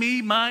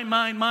 mine,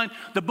 mine.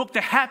 The book,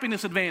 The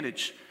Happiness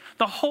Advantage.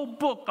 The whole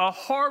book, a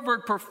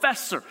Harvard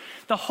professor,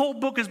 the whole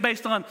book is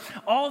based on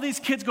all these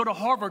kids go to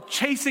Harvard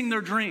chasing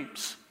their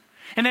dreams.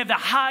 And they have the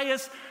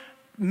highest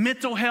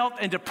mental health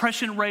and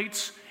depression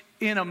rates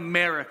in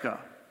America.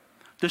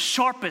 The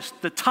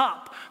sharpest, the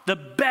top, the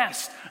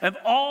best of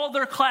all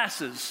their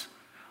classes,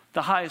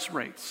 the highest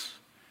rates.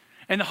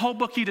 And the whole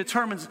book, he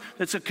determines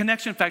it's a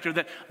connection factor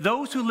that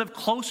those who live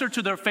closer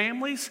to their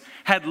families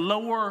had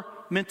lower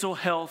mental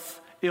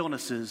health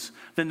illnesses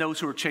than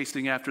those who are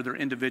chasing after their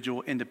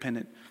individual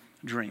independent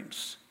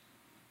dreams.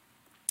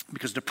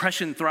 Because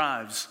depression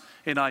thrives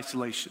in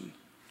isolation,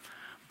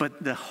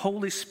 but the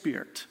Holy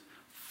Spirit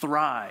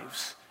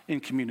thrives in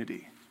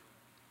community.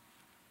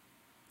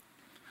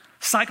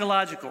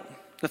 Psychological,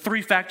 the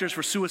 3 factors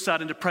for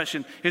suicide and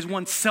depression is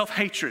 1,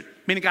 self-hatred,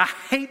 meaning I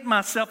hate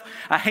myself,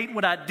 I hate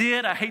what I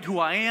did, I hate who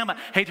I am, I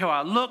hate how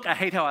I look, I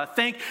hate how I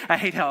think, I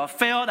hate how I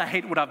failed, I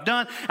hate what I've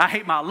done, I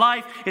hate my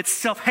life. It's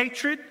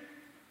self-hatred.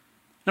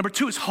 Number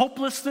 2 is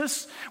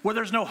hopelessness, where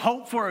there's no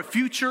hope for a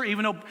future,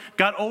 even though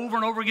God over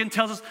and over again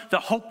tells us the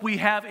hope we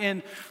have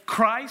in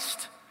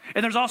Christ.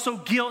 And there's also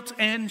guilt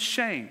and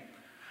shame.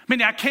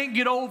 Meaning I can't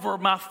get over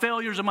my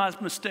failures and my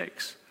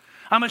mistakes.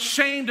 I'm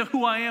ashamed of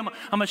who I am.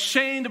 I'm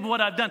ashamed of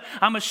what I've done.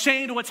 I'm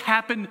ashamed of what's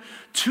happened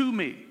to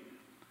me.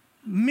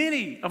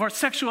 Many of our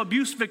sexual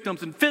abuse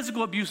victims and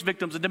physical abuse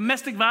victims and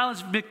domestic violence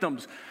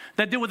victims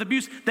that deal with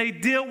abuse, they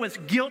deal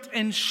with guilt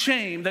and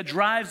shame that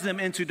drives them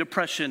into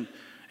depression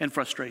and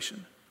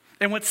frustration.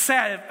 And what's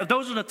sad, if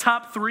those are the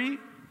top 3,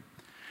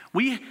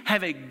 we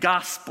have a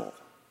gospel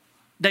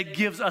that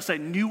gives us a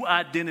new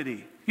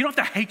identity. You don't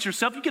have to hate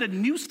yourself, you get a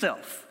new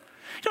self.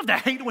 You don't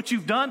have to hate what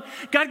you've done.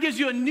 God gives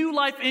you a new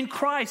life in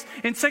Christ.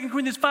 In 2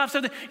 Corinthians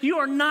 5:7, you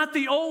are not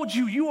the old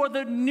you are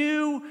the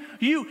new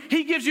you.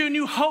 He gives you a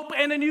new hope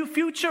and a new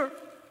future.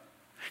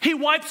 He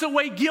wipes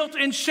away guilt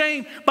and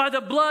shame by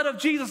the blood of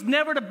Jesus,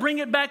 never to bring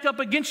it back up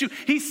against you.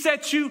 He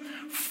sets you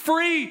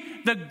free.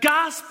 The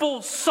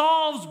gospel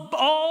solves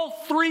all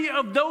 3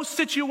 of those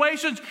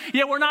situations.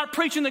 Yet we're not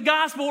preaching the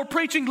gospel. We're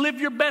preaching live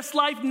your best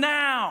life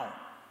now.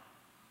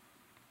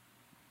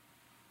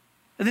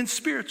 And then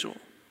spiritual.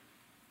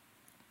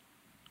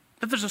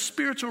 That there's a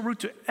spiritual root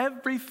to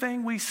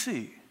everything we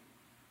see.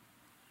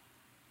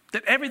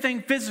 That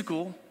everything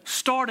physical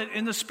started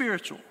in the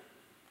spiritual.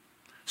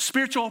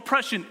 Spiritual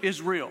oppression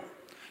is real.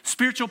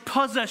 Spiritual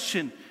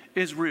possession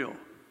is real.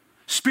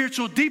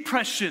 Spiritual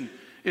depression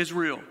is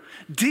real.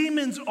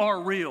 Demons are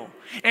real.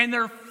 And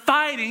they're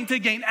fighting to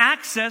gain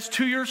access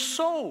to your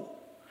soul.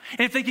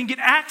 And if they can get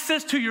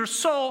access to your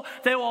soul,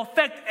 they will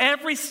affect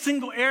every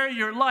single area of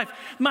your life.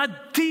 My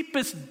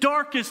deepest,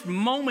 darkest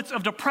moments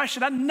of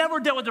depression, I never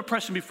dealt with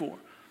depression before.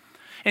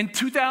 In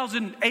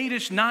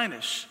 2008-ish,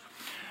 9-ish,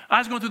 I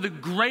was going through the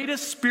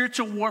greatest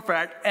spiritual warfare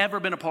I'd ever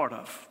been a part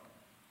of.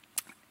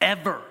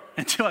 Ever,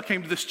 until I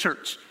came to this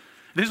church.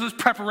 This was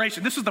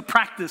preparation. This was the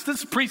practice.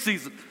 This is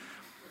preseason.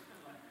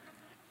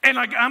 And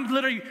I'm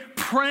literally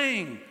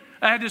praying.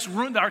 I had this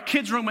room, our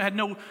kids' room, I had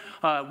no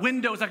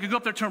windows. I could go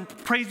up there, turn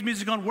praise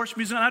music on, worship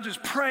music on. I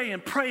just pray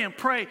and pray and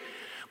pray.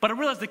 But I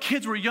realized the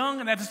kids were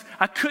young, and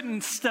I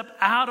couldn't step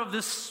out of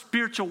this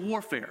spiritual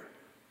warfare.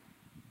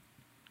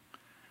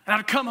 And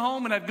I'd come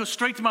home, and I'd go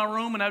straight to my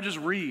room, and I'd just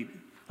read.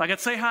 Like I'd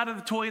say hi to the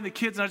toy and the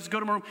kids, and I'd just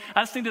go to my room.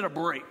 I just needed a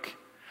break.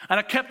 And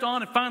I kept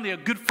on, and finally a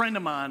good friend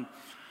of mine,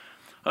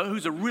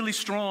 who's a really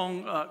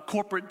strong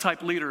corporate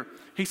type leader,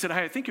 he said,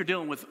 hey, I think you're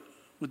dealing with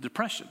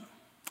depression.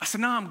 I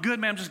said, no, I'm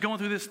good, man. I'm just going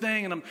through this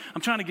thing, and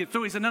I'm trying to get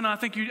through. He said, no, I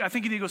think you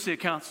need to go see a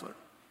counselor.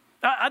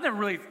 I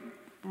never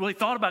really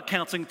thought about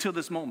counseling until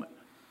this moment.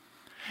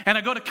 And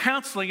I go to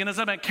counseling, and as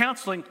I'm at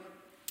counseling,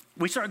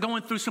 we start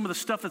going through some of the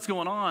stuff that's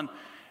going on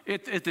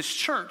at this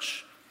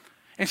church.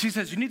 And she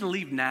says, you need to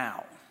leave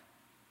now.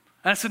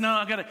 And I said,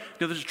 no,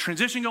 there's a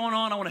transition going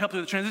on. I want to help you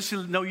with the transition.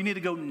 She said, no, you need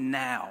to go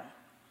now.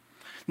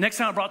 Next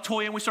time I brought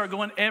Toya in, we started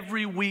going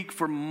every week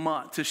for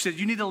months. And she said,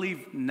 you need to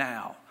leave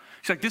now.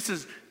 She's like, this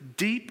is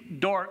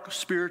deep, dark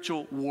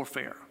spiritual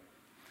warfare.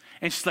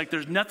 And she's like,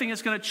 there's nothing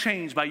that's going to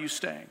change by you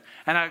staying.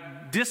 And I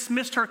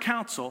dismissed her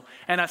counsel,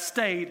 and I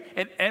stayed,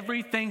 and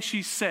everything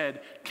she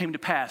said came to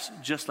pass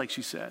just like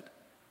she said.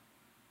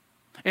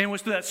 And it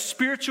was through that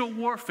spiritual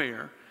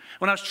warfare,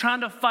 when I was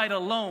trying to fight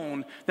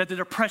alone, that the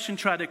depression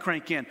tried to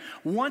crank in.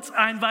 Once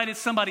I invited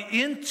somebody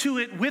into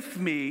it with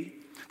me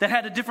that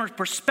had a different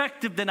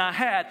perspective than I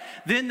had,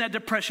 then that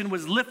depression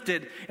was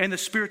lifted, and the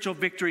spiritual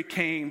victory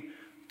came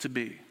to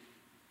be.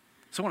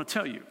 So I want to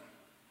tell you,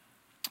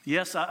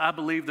 yes, I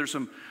believe there's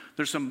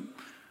some,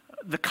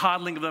 the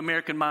coddling of the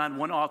American mind.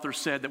 One author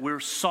said that we're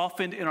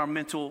softened in our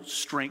mental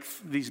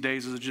strength these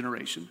days as a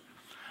generation.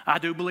 I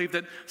do believe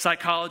that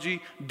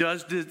psychology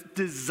does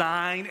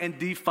design and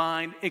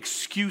define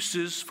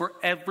excuses for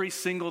every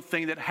single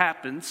thing that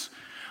happens.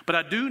 But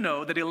I do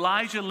know that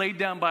Elijah laid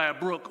down by a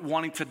brook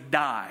wanting to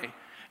die,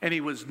 and he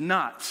was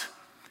not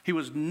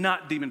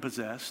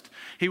demon-possessed.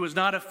 He was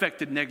not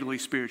affected negatively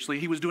spiritually.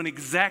 He was doing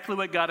exactly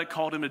what God had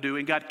called him to do,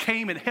 and God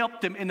came and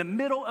helped him in the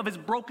middle of his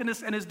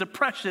brokenness and his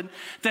depression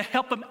to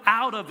help him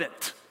out of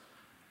it.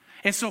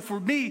 And so for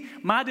me,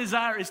 my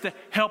desire is to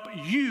help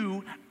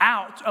you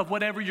out of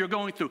whatever you're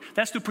going through.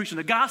 That's through preaching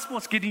the gospel.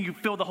 It's getting you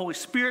filled with the Holy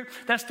Spirit.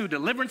 That's through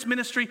deliverance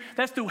ministry.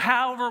 That's through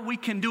however we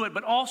can do it,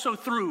 but also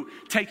through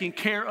taking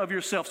care of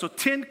yourself. So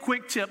 10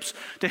 quick tips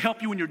to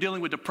help you when you're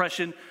dealing with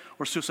depression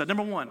or suicide.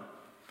 Number one,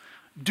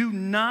 do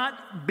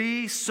not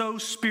be so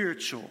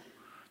spiritual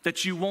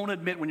that you won't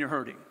admit when you're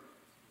hurting.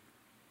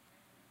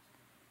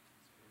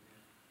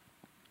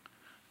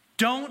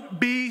 Don't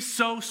be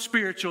so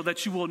spiritual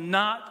that you will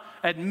not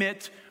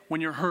admit when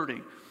you're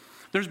hurting.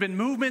 There's been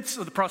movements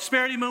of the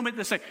prosperity movement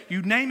that say,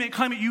 you name it,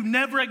 claim it, you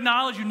never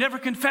acknowledge, you never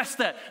confess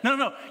that.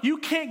 No. You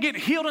can't get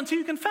healed until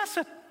you confess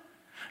it.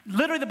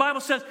 Literally, the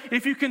Bible says,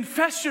 if you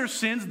confess your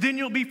sins, then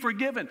you'll be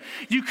forgiven.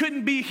 You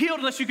couldn't be healed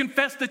unless you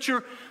confess that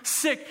you're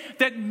sick.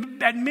 That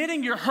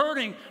admitting you're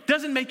hurting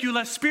doesn't make you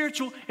less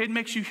spiritual, it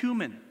makes you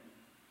human.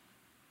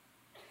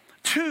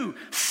 2,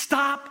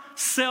 stop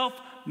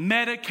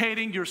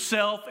self-medicating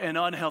yourself in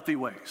unhealthy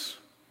ways.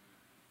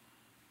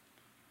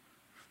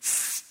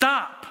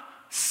 Stop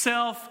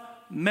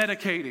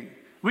self-medicating.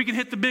 We can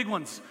hit the big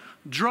ones.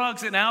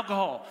 Drugs and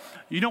alcohol.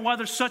 You know why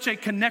there's such a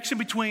connection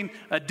between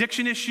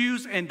addiction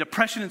issues and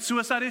depression and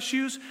suicide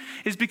issues?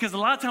 Is because a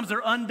lot of times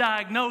they're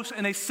undiagnosed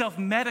and they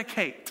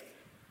self-medicate.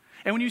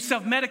 And when you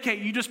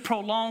self-medicate, you just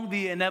prolong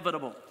the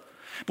inevitable.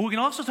 But we can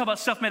also talk about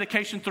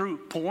self-medication through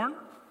porn,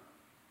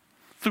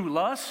 through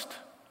lust.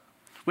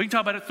 We can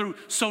talk about it through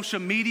social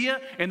media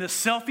and the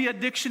selfie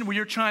addiction where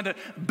you're trying to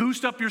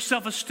boost up your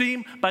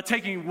self-esteem by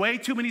taking way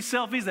too many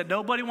selfies that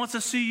nobody wants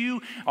to see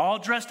you, all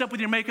dressed up with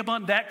your makeup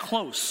on, that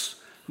close.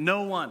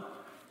 No one.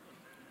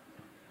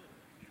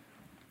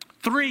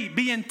 3,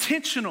 be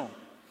intentional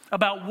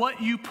about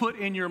what you put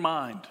in your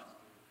mind.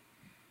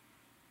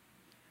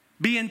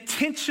 Be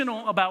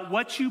intentional about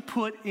what you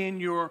put in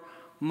your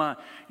mind.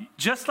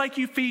 Just like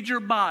you feed your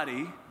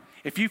body,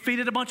 if you feed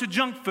it a bunch of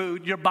junk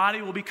food, your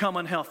body will become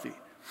unhealthy.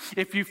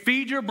 If you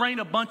feed your brain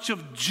a bunch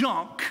of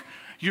junk,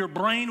 your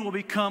brain will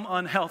become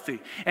unhealthy.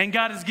 And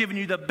God has given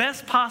you the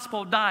best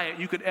possible diet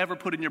you could ever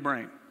put in your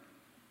brain.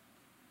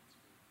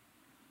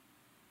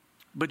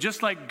 But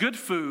just like good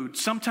food,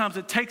 sometimes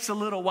it takes a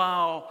little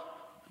while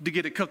to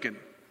get it cooking.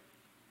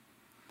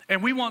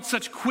 And we want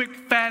such quick,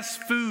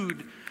 fast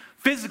food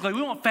physically.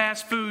 We want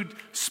fast food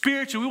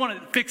spiritually. We want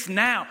it fixed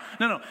now.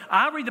 No.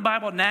 I read the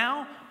Bible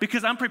now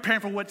because I'm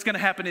preparing for what's going to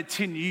happen in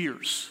 10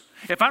 years.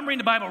 If I'm reading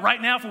the Bible right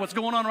now for what's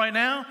going on right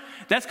now,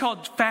 that's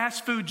called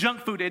fast food, junk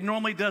food. It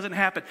normally doesn't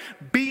happen.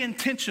 Be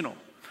intentional.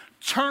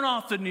 Turn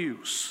off the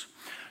news.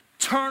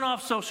 Turn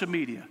off social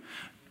media.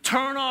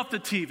 Turn off the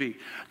TV.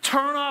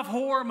 Turn off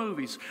horror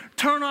movies.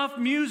 Turn off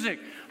music.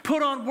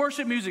 Put on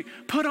worship music.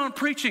 Put on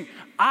preaching.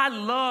 I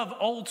love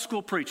old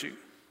school preaching.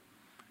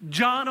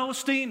 John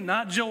Osteen,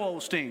 not Joel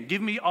Osteen.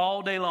 Give me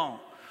all day long.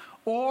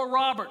 Oral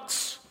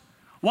Roberts.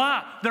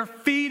 Why? They're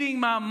feeding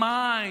my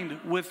mind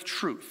with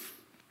truth.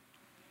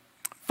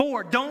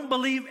 4, don't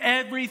believe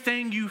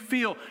everything you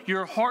feel.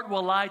 Your heart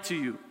will lie to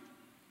you.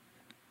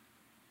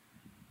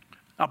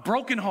 A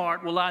broken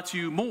heart will lie to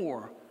you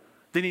more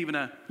than even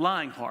a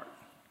lying heart.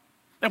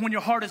 And when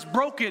your heart is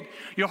broken,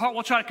 your heart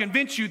will try to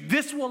convince you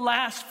this will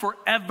last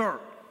forever.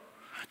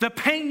 The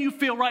pain you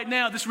feel right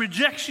now, this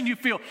rejection you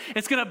feel,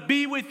 it's going to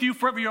be with you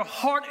forever. Your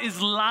heart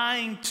is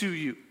lying to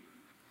you.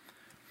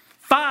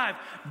 5,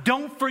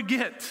 don't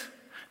forget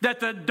that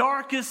the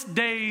darkest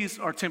days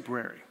are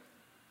temporary.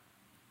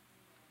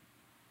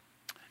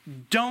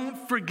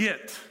 Don't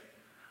forget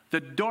the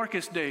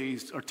darkest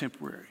days are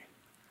temporary.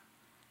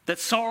 That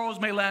sorrows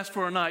may last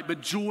for a night,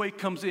 but joy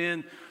comes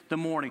in the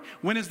morning.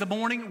 When is the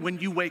morning? When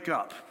you wake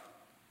up.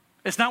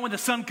 It's not when the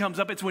sun comes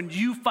up. It's when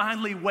you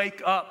finally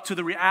wake up to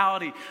the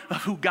reality of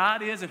who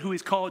God is and who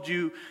He's called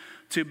you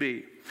to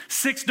be.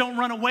 6, don't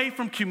run away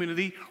from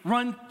community.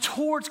 Run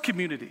towards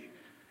community.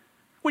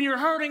 When you're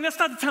hurting, that's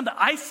not the time to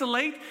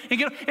isolate.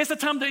 It's the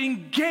time to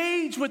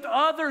engage with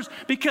others,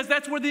 because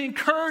that's where the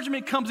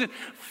encouragement comes in.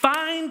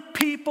 Find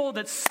people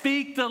that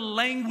speak the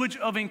language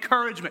of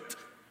encouragement.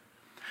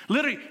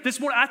 Literally,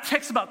 this morning, I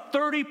text about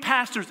 30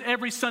 pastors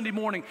every Sunday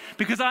morning,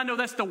 because I know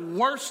that's the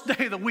worst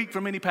day of the week for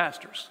many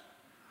pastors.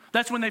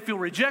 That's when they feel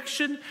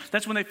rejection.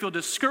 That's when they feel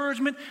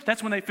discouragement.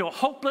 That's when they feel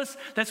hopeless.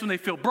 That's when they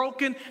feel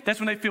broken. That's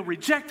when they feel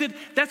rejected.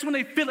 That's when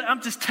they feel it.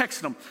 I'm just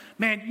texting them.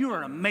 Man, you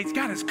are amazing.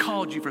 God has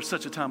called you for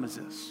such a time as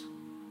this.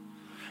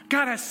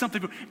 God has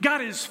something.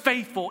 God is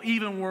faithful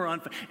even when we're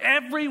unfaithful.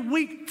 Every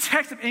week,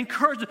 text them,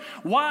 encourage them.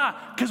 Why?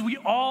 Because we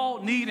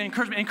all need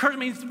encouragement.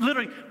 Encouragement means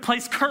literally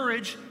place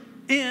courage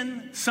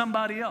in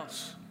somebody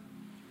else.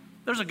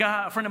 There's a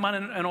guy, a friend of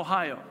mine in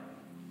Ohio.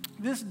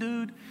 This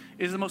dude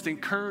is the most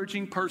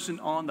encouraging person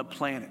on the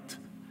planet.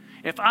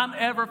 If I'm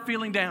ever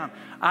feeling down,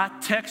 I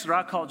text or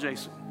I call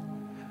Jason.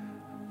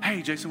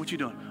 Hey, Jason, what you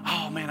doing?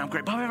 Oh, man, I'm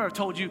great. Bob, have I ever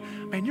told you,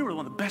 man, you were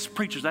one of the best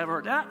preachers I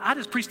ever heard. I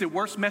just preached the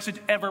worst message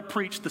ever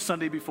preached the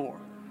Sunday before.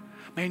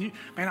 Man,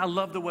 I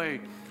love the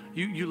way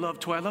you love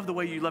Toy. I love the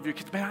way you love your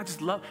kids. Man, I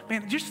just love,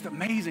 man, you're just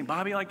amazing,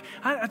 Bobby.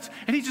 And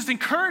he just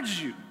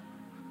encourages you.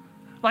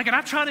 And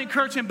I try to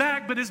encourage him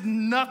back, but it's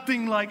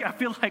nothing like, I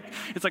feel like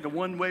it's like a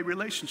one-way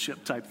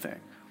relationship type thing.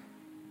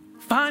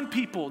 Find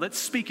people that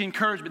speak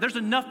encouragement. There's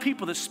enough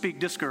people that speak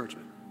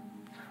discouragement.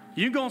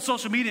 You can go on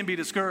social media and be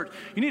discouraged.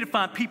 You need to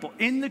find people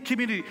in the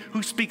community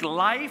who speak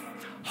life,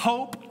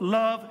 hope,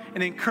 love,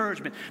 and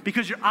encouragement,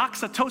 because your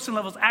oxytocin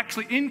levels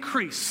actually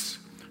increase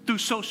through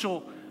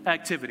social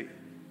activity.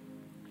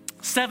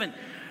 7,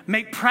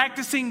 make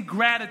practicing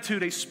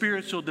gratitude a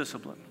spiritual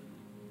discipline.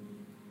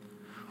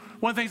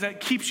 One of the things that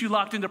keeps you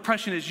locked in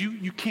depression is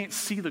you can't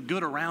see the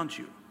good around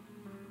you.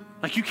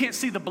 You can't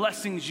see the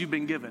blessings you've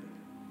been given.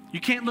 You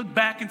can't look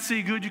back and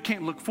see good. You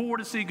can't look forward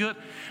to see good.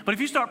 But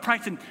if you start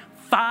practicing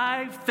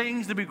 5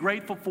 things to be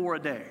grateful for a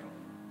day,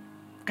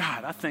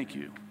 God, I thank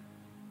you.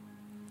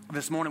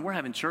 This morning we're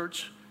having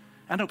church.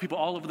 I know people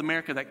all over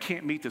America that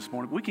can't meet this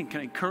morning. We can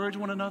encourage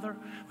one another.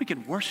 We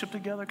can worship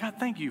together. God,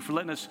 thank you for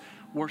letting us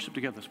worship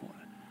together this morning.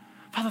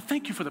 Father,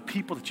 thank you for the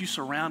people that you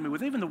surround me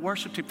with, even the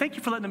worship team. Thank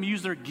you for letting them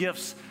use their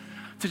gifts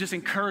to just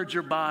encourage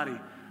your body.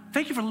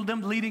 Thank you for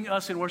them leading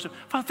us in worship.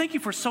 Father, thank you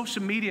for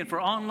social media and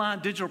for online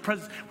digital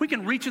presence. We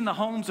can reach in the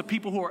homes of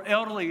people who are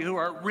elderly, who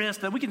are at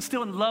risk, that we can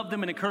still love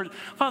them and encourage them.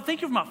 Father,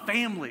 thank you for my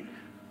family,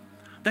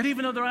 that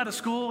even though they're out of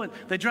school and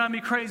they drive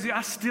me crazy,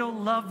 I still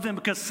love them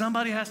because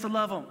somebody has to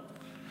love them.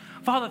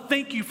 Father,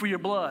 thank you for your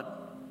blood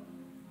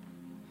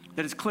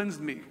that has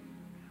cleansed me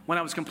when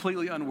I was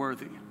completely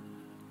unworthy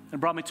and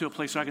brought me to a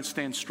place where I can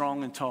stand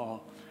strong and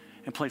tall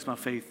and place my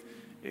faith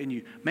in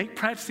you. Make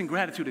practicing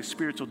gratitude a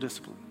spiritual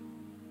discipline.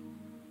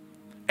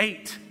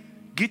 8,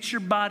 get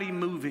your body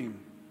moving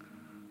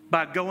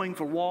by going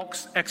for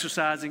walks,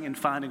 exercising, and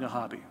finding a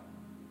hobby.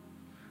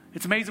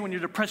 It's amazing when you're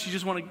depressed, you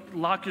just want to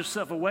lock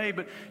yourself away,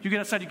 but you get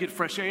outside, you get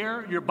fresh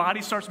air, your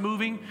body starts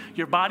moving,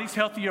 your body's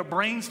healthy, your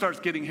brain starts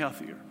getting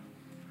healthier.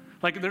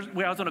 I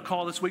was on a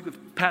call this week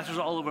with pastors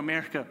all over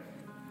America.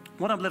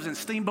 One of them lives in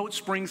Steamboat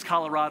Springs,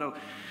 Colorado.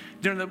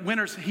 During the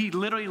winters, he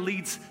literally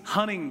leads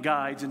hunting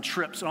guides and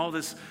trips and all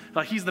this.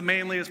 He's the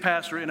manliest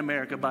pastor in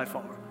America by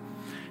far.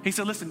 He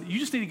said, listen, you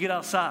just need to get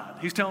outside.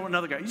 He's telling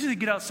another guy, you just need to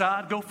get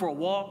outside, go for a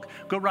walk,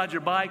 go ride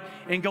your bike,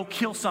 and go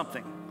kill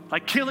something.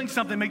 Killing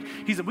something.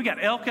 He said, we got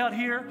elk out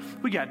here,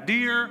 we got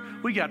deer,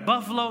 we got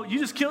buffalo. You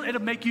just kill it,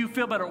 it'll make you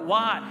feel better.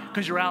 Why?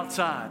 Because you're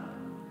outside.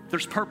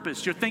 There's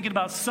purpose. You're thinking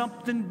about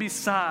something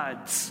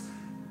besides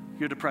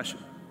your depression.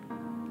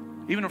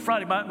 Even on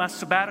Friday, my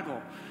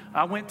sabbatical,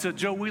 I went to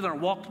Joe Wheeler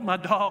and walked my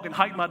dog and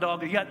hiked my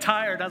dog, and he got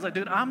tired. I was like,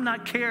 dude, I'm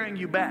not carrying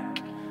you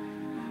back.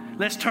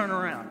 Let's turn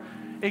around.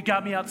 It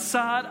got me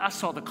outside. I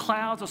saw the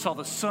clouds. I saw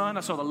the sun. I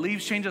saw the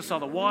leaves change. I saw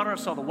the water. I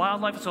saw the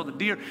wildlife. I saw the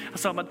deer.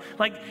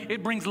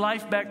 It brings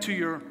life back to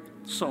your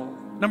soul.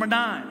 Number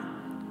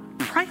 9,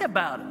 pray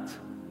about it.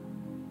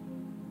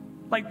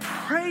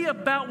 Pray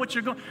about what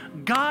you're going.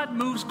 God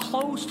moves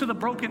close to the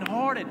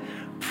brokenhearted.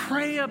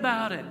 Pray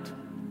about it.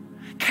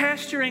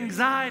 Cast your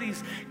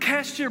anxieties,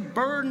 cast your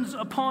burdens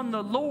upon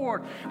the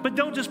Lord. But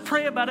don't just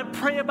pray about it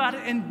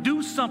and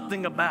do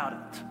something about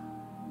it.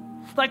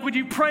 When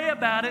you pray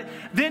about it,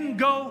 then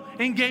go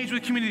engage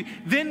with community.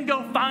 Then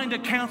go find a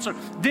counselor.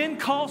 Then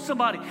call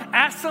somebody.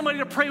 Ask somebody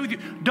to pray with you.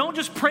 Don't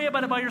just pray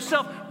about it by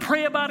yourself.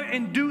 Pray about it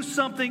and do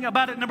something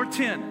about it. Number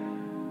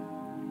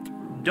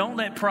 10, don't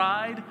let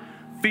pride,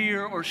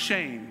 fear, or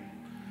shame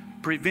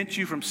prevent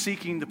you from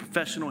seeking the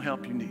professional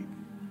help you need.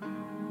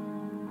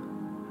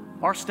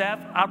 Our staff,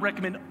 I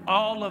recommend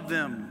all of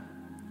them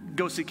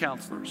go see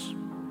counselors.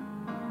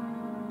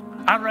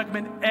 I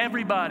recommend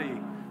everybody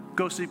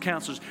go see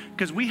counselors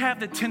because we have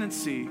the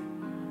tendency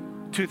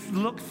to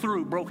look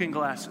through broken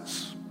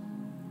glasses.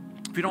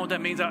 If you know what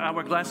that means, I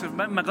wear glasses. If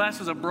my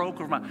glasses are broke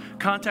or my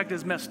contact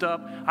is messed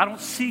up, I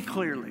don't see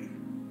clearly.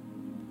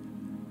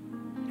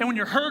 And when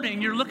you're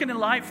hurting, you're looking at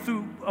life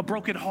through a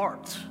broken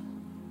heart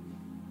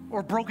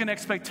or broken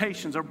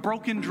expectations or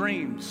broken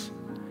dreams.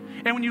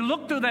 And when you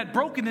look through that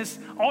brokenness,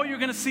 all you're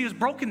going to see is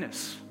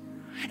brokenness.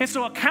 And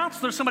so a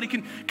counselor, somebody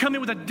can come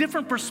in with a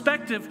different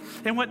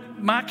perspective. And what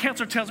my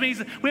counselor tells me is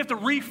that we have to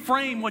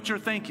reframe what you're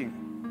thinking.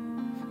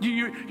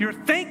 You're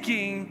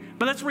thinking,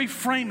 but let's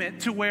reframe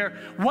it to where,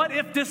 what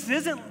if this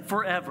isn't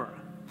forever?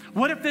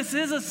 What if this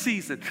is a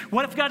season?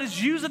 What if God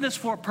is using this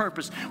for a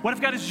purpose? What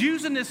if God is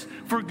using this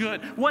for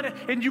good?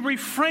 And you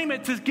reframe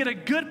it to get a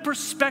good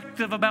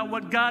perspective about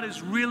what God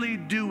is really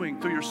doing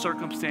through your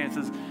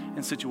circumstances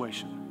and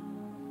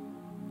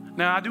situation.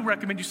 Now, I do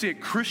recommend you see a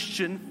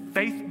Christian,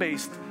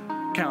 faith-based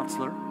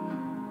counselor.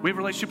 We have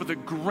a relationship with a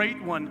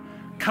great one,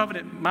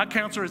 Covenant. My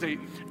counselor is a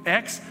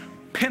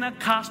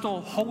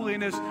ex-Pentecostal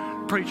holiness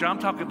preacher. I'm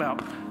talking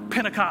about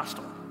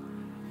Pentecostal.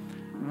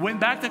 Went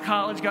back to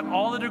college, got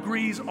all the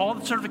degrees, all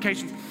the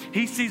certifications.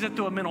 He sees it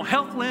through a mental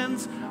health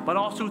lens, but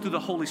also through the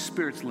Holy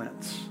Spirit's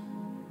lens.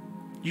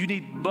 You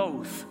need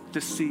both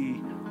to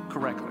see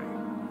correctly.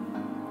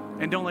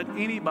 And don't let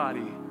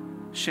anybody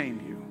shame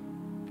you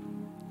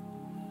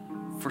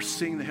for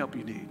seeing the help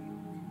you need.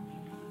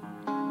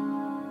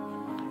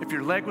 If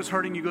your leg was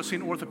hurting, you go see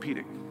an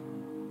orthopedic.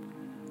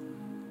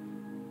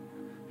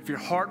 If your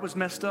heart was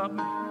messed up,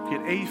 if you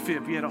had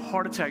AFib, if you had a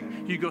heart attack,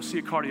 you go see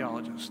a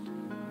cardiologist.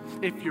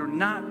 If you're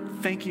not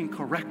thinking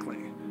correctly,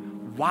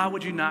 why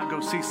would you not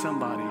go see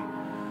somebody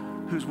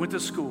who's went to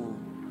school,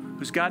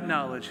 who's got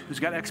knowledge, who's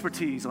got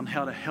expertise on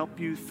how to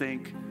help you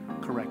think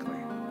correctly?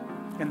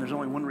 And there's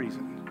only one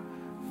reason: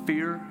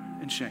 fear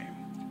and shame.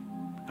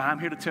 I'm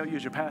here to tell you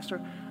as your pastor,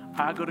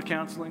 I go to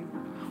counseling.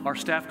 Our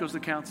staff goes to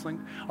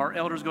counseling. Our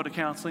elders go to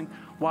counseling.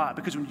 Why?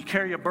 Because when you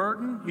carry a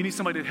burden, you need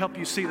somebody to help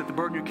you see that the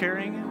burden you're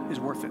carrying is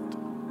worth it.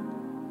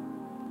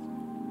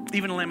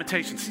 Even in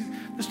Lamentations,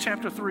 this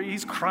chapter 3,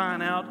 he's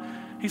crying out.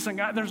 He's saying,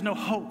 God, there's no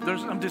hope.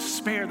 I'm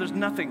despair. There's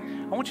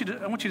nothing. I want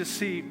you to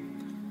see,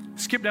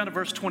 skip down to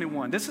verse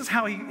 21. This is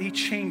how he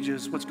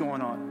changes what's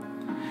going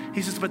on.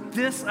 He says, but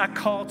this I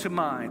call to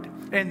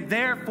mind, and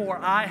therefore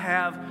I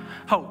have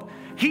hope.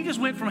 He just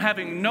went from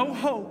having no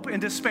hope and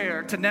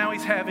despair to now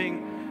he's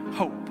having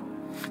hope.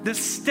 The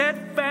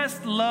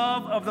steadfast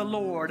love of the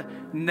Lord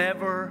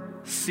never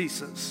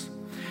ceases.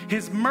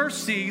 His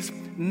mercies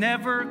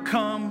never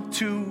come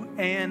to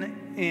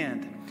an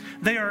end.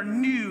 They are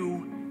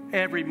new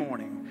every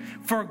morning.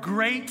 For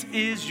great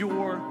is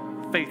your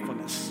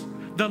faithfulness.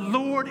 The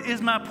Lord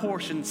is my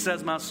portion,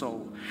 says my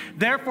soul.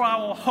 Therefore I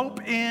will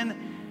hope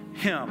in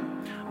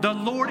him. The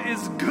Lord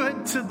is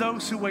good to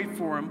those who wait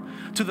for him,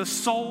 to the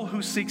soul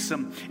who seeks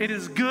him. It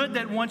is good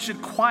that one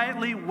should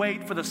quietly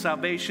wait for the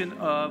salvation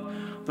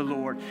of the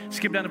Lord.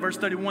 Skip down to verse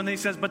 31. Then he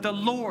says, but the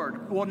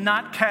Lord will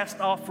not cast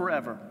off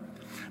forever.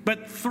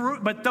 But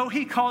though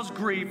he cause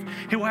grief,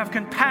 he will have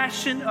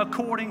compassion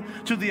according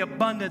to the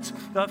abundance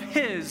of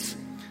his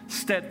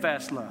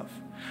steadfast love.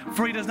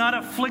 For he does not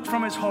afflict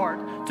from his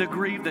heart to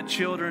grieve the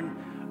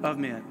children of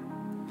men.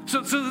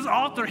 So this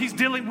author, he's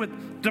dealing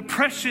with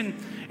depression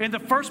in the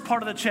first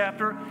part of the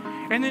chapter,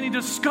 and then he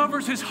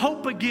discovers his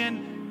hope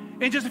again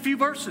in just a few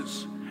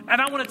verses.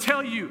 And I want to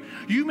tell you,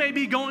 you may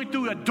be going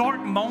through a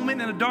dark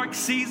moment and a dark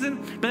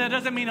season, but that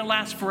doesn't mean it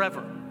lasts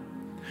forever.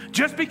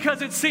 Just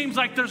because it seems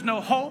like there's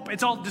no hope,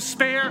 it's all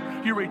despair,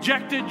 you're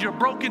rejected, you're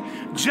broken,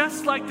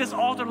 just like this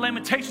author of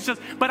Lamentations says,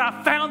 but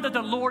I found that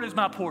the Lord is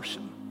my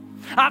portion.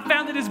 I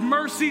found that his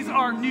mercies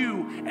are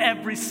new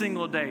every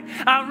single day.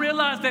 I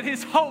realized that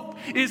his hope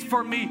is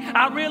for me.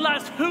 I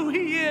realized who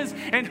he is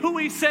and who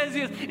he says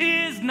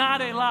he is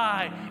not a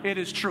lie. It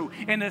is true.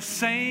 And the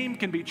same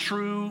can be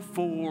true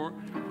for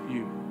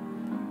you.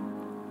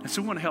 And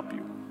so we want to help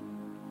you.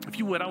 If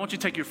you would, I want you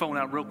to take your phone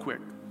out real quick.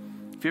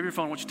 If you have your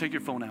phone, I want you to take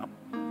your phone out.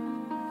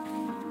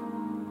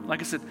 Like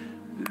I said,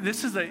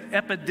 this is an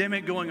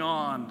epidemic going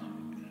on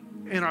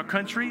in our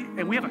country,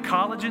 and we have a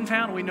college in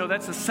town. We know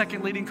that's the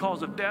second leading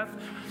cause of death.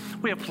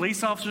 We have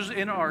police officers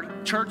in our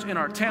church, in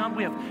our town.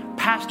 We have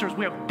pastors.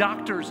 We have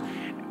doctors.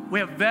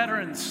 We have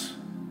veterans.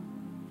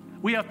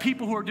 We have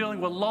people who are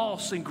dealing with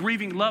loss and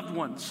grieving loved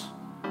ones.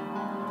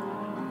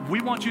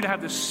 We want you to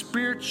have the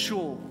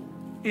spiritual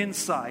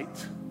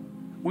insight.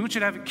 We want you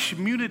to have a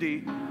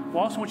community. We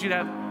also want you to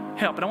have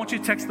help. And I want you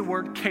to text the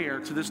word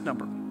CARE to this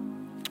number.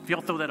 If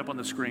y'all throw that up on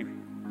the screen.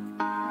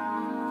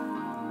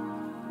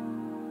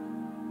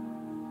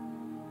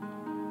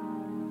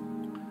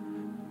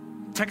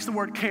 Text the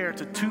word CARE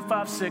to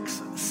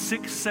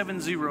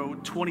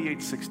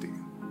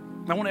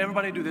 256-670-2860. I want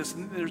everybody to do this.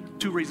 There's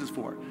two reasons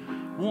for it.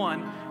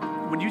 One,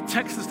 when you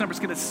text this number, it's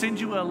going to send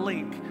you a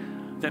link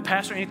that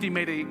Pastor Anthony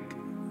made a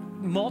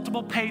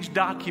multiple page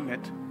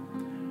document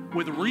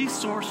with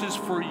resources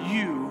for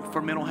you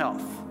for mental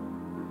health.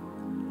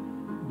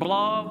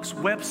 Blogs,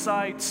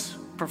 websites,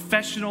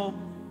 professional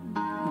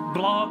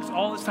blogs,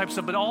 all this type of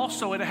stuff, but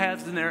also it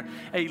has in there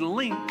a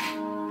link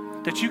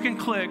that you can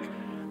click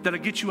that'll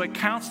get you a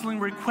counseling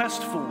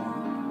request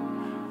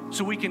form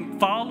so we can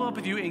follow up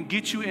with you and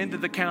get you into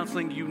the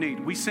counseling you need.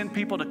 We send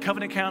people to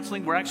Covenant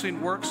Counseling. We're actually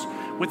in works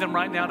with them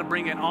right now to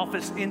bring an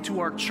office into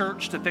our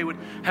church, that they would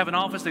have an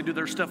office. They do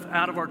their stuff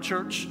out of our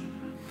church.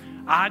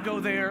 I go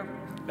there.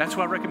 That's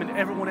who I recommend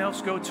everyone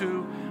else go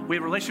to. We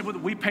have a relationship with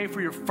them. We pay for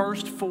your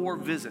first 4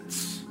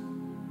 visits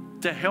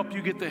to help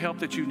you get the help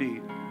that you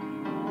need.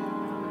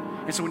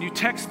 And so when you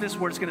text this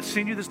word, it's going to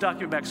send you this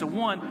document back. So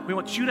 1, we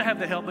want you to have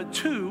the help. But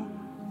 2,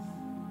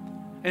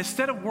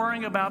 instead of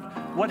worrying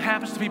about what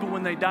happens to people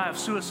when they die of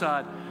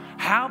suicide,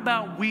 how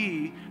about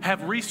we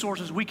have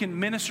resources we can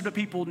minister to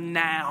people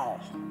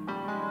now?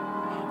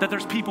 That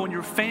there's people in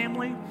your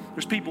family,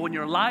 there's people in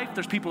your life,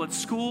 there's people at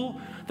school.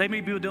 They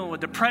may be dealing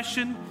with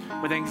depression,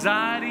 with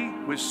anxiety,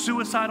 with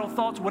suicidal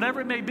thoughts, whatever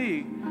it may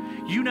be.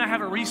 You now have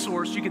a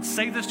resource. You can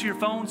save this to your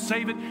phone,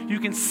 save it. You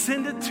can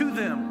send it to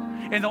them.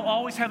 And they'll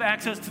always have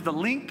access to the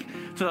link,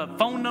 to the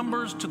phone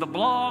numbers, to the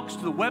blogs,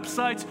 to the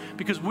websites,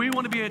 because we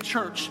want to be a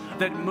church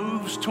that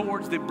moves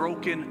towards the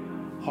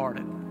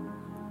brokenhearted.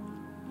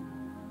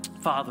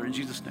 Father, in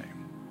Jesus'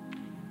 name,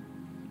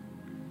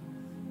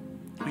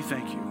 we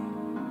thank you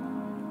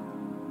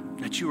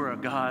that you are a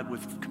God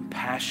with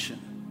compassion,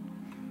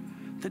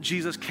 that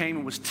Jesus came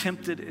and was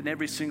tempted in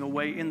every single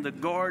way. In the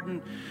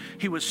garden,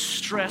 he was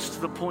stressed to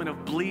the point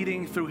of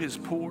bleeding through his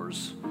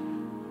pores.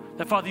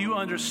 That, Father, you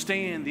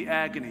understand the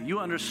agony, you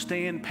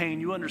understand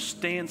pain, you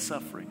understand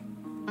suffering.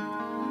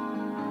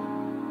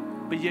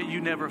 But yet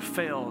you never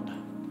failed,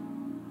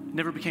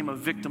 never became a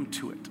victim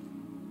to it.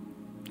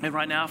 And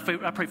right now,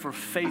 I pray for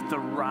faith to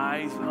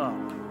rise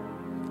up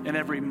in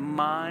every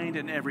mind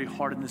and every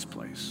heart in this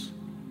place.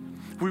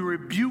 We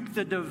rebuke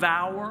the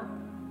devourer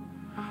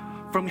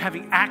from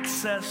having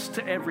access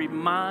to every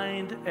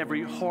mind,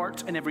 every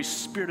heart, and every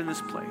spirit in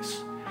this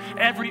place.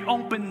 Every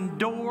open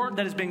door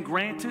that has been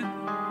granted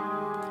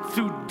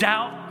through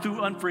doubt,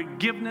 through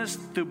unforgiveness,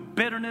 through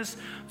bitterness,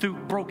 through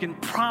broken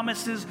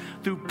promises,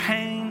 through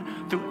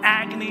pain, through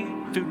agony,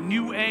 through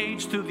new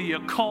age, through the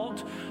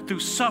occult, through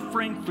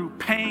suffering, through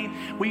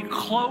pain. We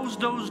close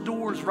those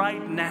doors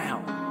right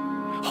now.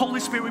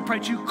 Holy Spirit, we pray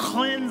that you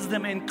cleanse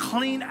them and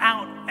clean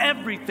out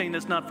everything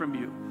that's not from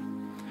you.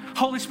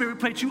 Holy Spirit, we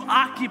pray that you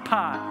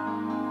occupy,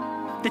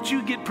 that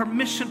you get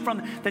permission from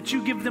them, that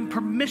you give them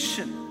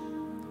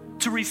permission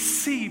to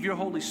receive your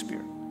Holy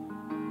Spirit.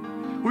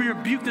 We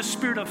rebuke the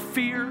spirit of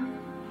fear.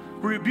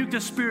 We rebuke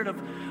the spirit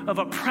of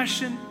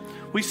oppression.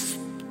 We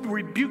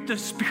rebuke the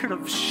spirit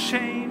of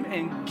shame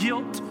and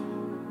guilt.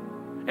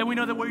 And we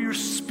know that where your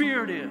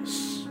spirit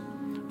is,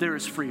 there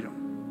is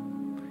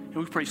freedom. And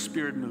we pray,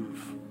 Spirit,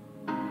 move.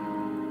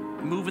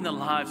 Move in the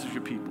lives of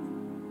your people.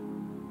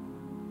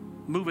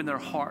 Move in their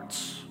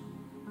hearts.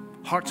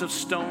 Hearts of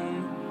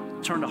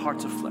stone turn to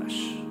hearts of flesh.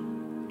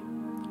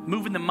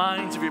 Move in the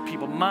minds of your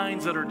people.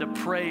 Minds that are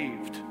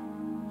depraved.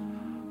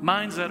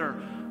 Minds that are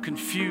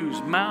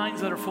confused.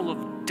 Minds that are full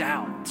of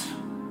doubt.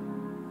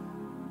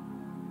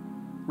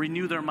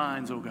 Renew their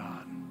minds, oh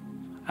God.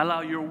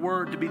 Allow your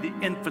word to be the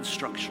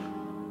infrastructure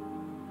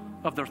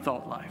of their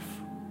thought life.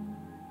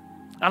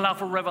 Allow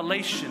for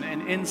revelation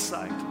and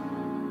insight.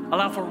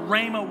 Allow for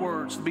rhema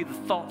words to be the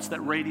thoughts that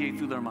radiate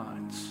through their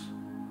minds.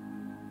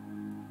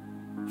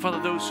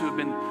 Father, those who have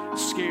been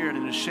scared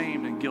and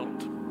ashamed and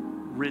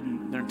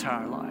guilt-ridden their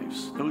entire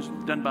lives, those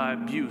done by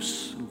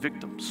abuse and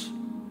victims,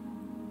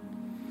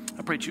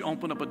 I pray that you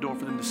open up a door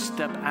for them to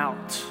step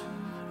out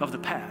of the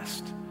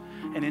past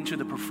and into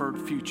the preferred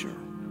future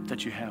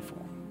that you have for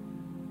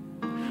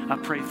them. I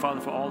pray, Father,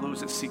 for all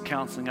those that seek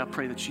counseling, I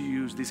pray that you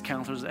use these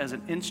counselors as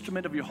an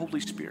instrument of your Holy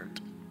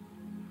Spirit,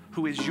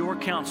 who is your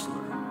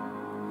counselor,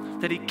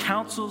 that he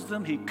counsels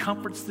them, he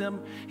comforts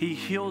them, he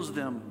heals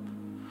them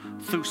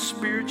through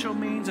spiritual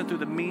means and through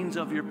the means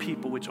of your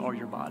people, which are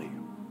your body.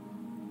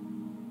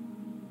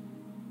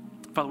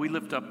 Father, we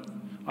lift up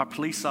our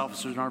police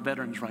officers and our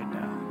veterans right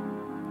now.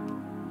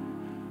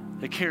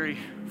 They carry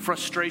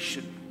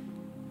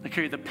frustration. They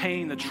carry the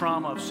pain, the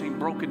trauma of seeing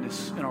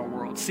brokenness in our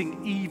world,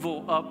 seeing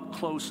evil up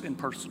close and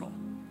personal.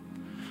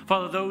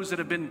 Father, those that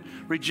have been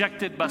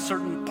rejected by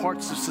certain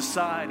parts of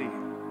society,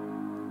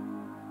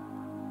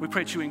 we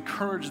pray that you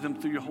encourage them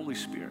through your Holy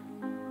Spirit.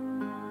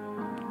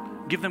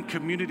 Give them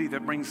community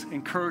that brings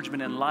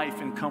encouragement and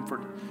life and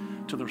comfort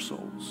to their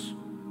souls.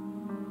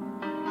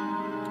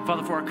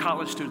 Father, for our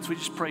college students, we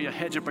just pray a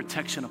hedge of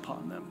protection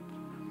upon them.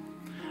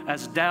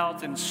 As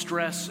doubt and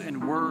stress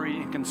and worry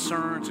and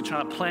concerns and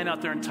trying to plan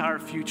out their entire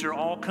future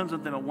all comes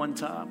at them at one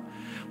time,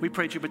 we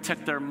pray that you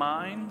protect their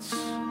minds,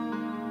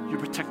 you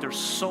protect their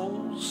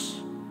souls,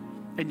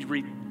 and you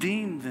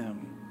redeem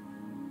them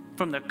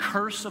from the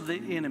curse of the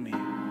enemy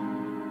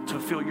to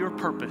fulfill your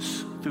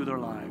purpose through their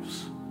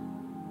lives.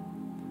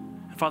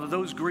 And Father,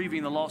 those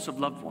grieving the loss of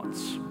loved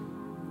ones,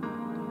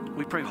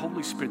 we pray,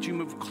 Holy Spirit, you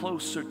move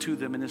closer to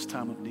them in this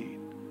time of need,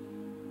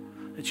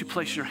 that you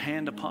place your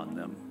hand upon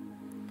them.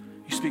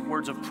 You speak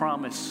words of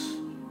promise,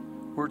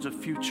 words of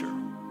future,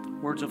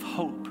 words of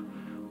hope,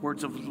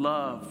 words of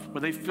love.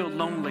 Where they feel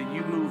lonely,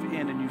 you move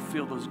in and you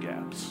fill those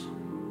gaps.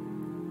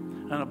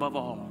 And above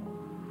all,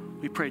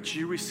 we pray that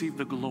you receive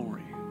the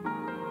glory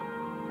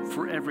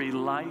for every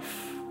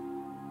life,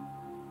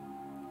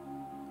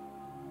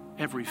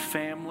 every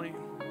family,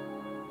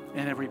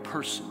 and every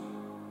person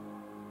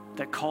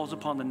that calls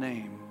upon the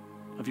name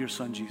of your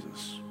Son,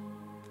 Jesus.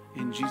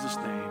 In Jesus'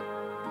 name.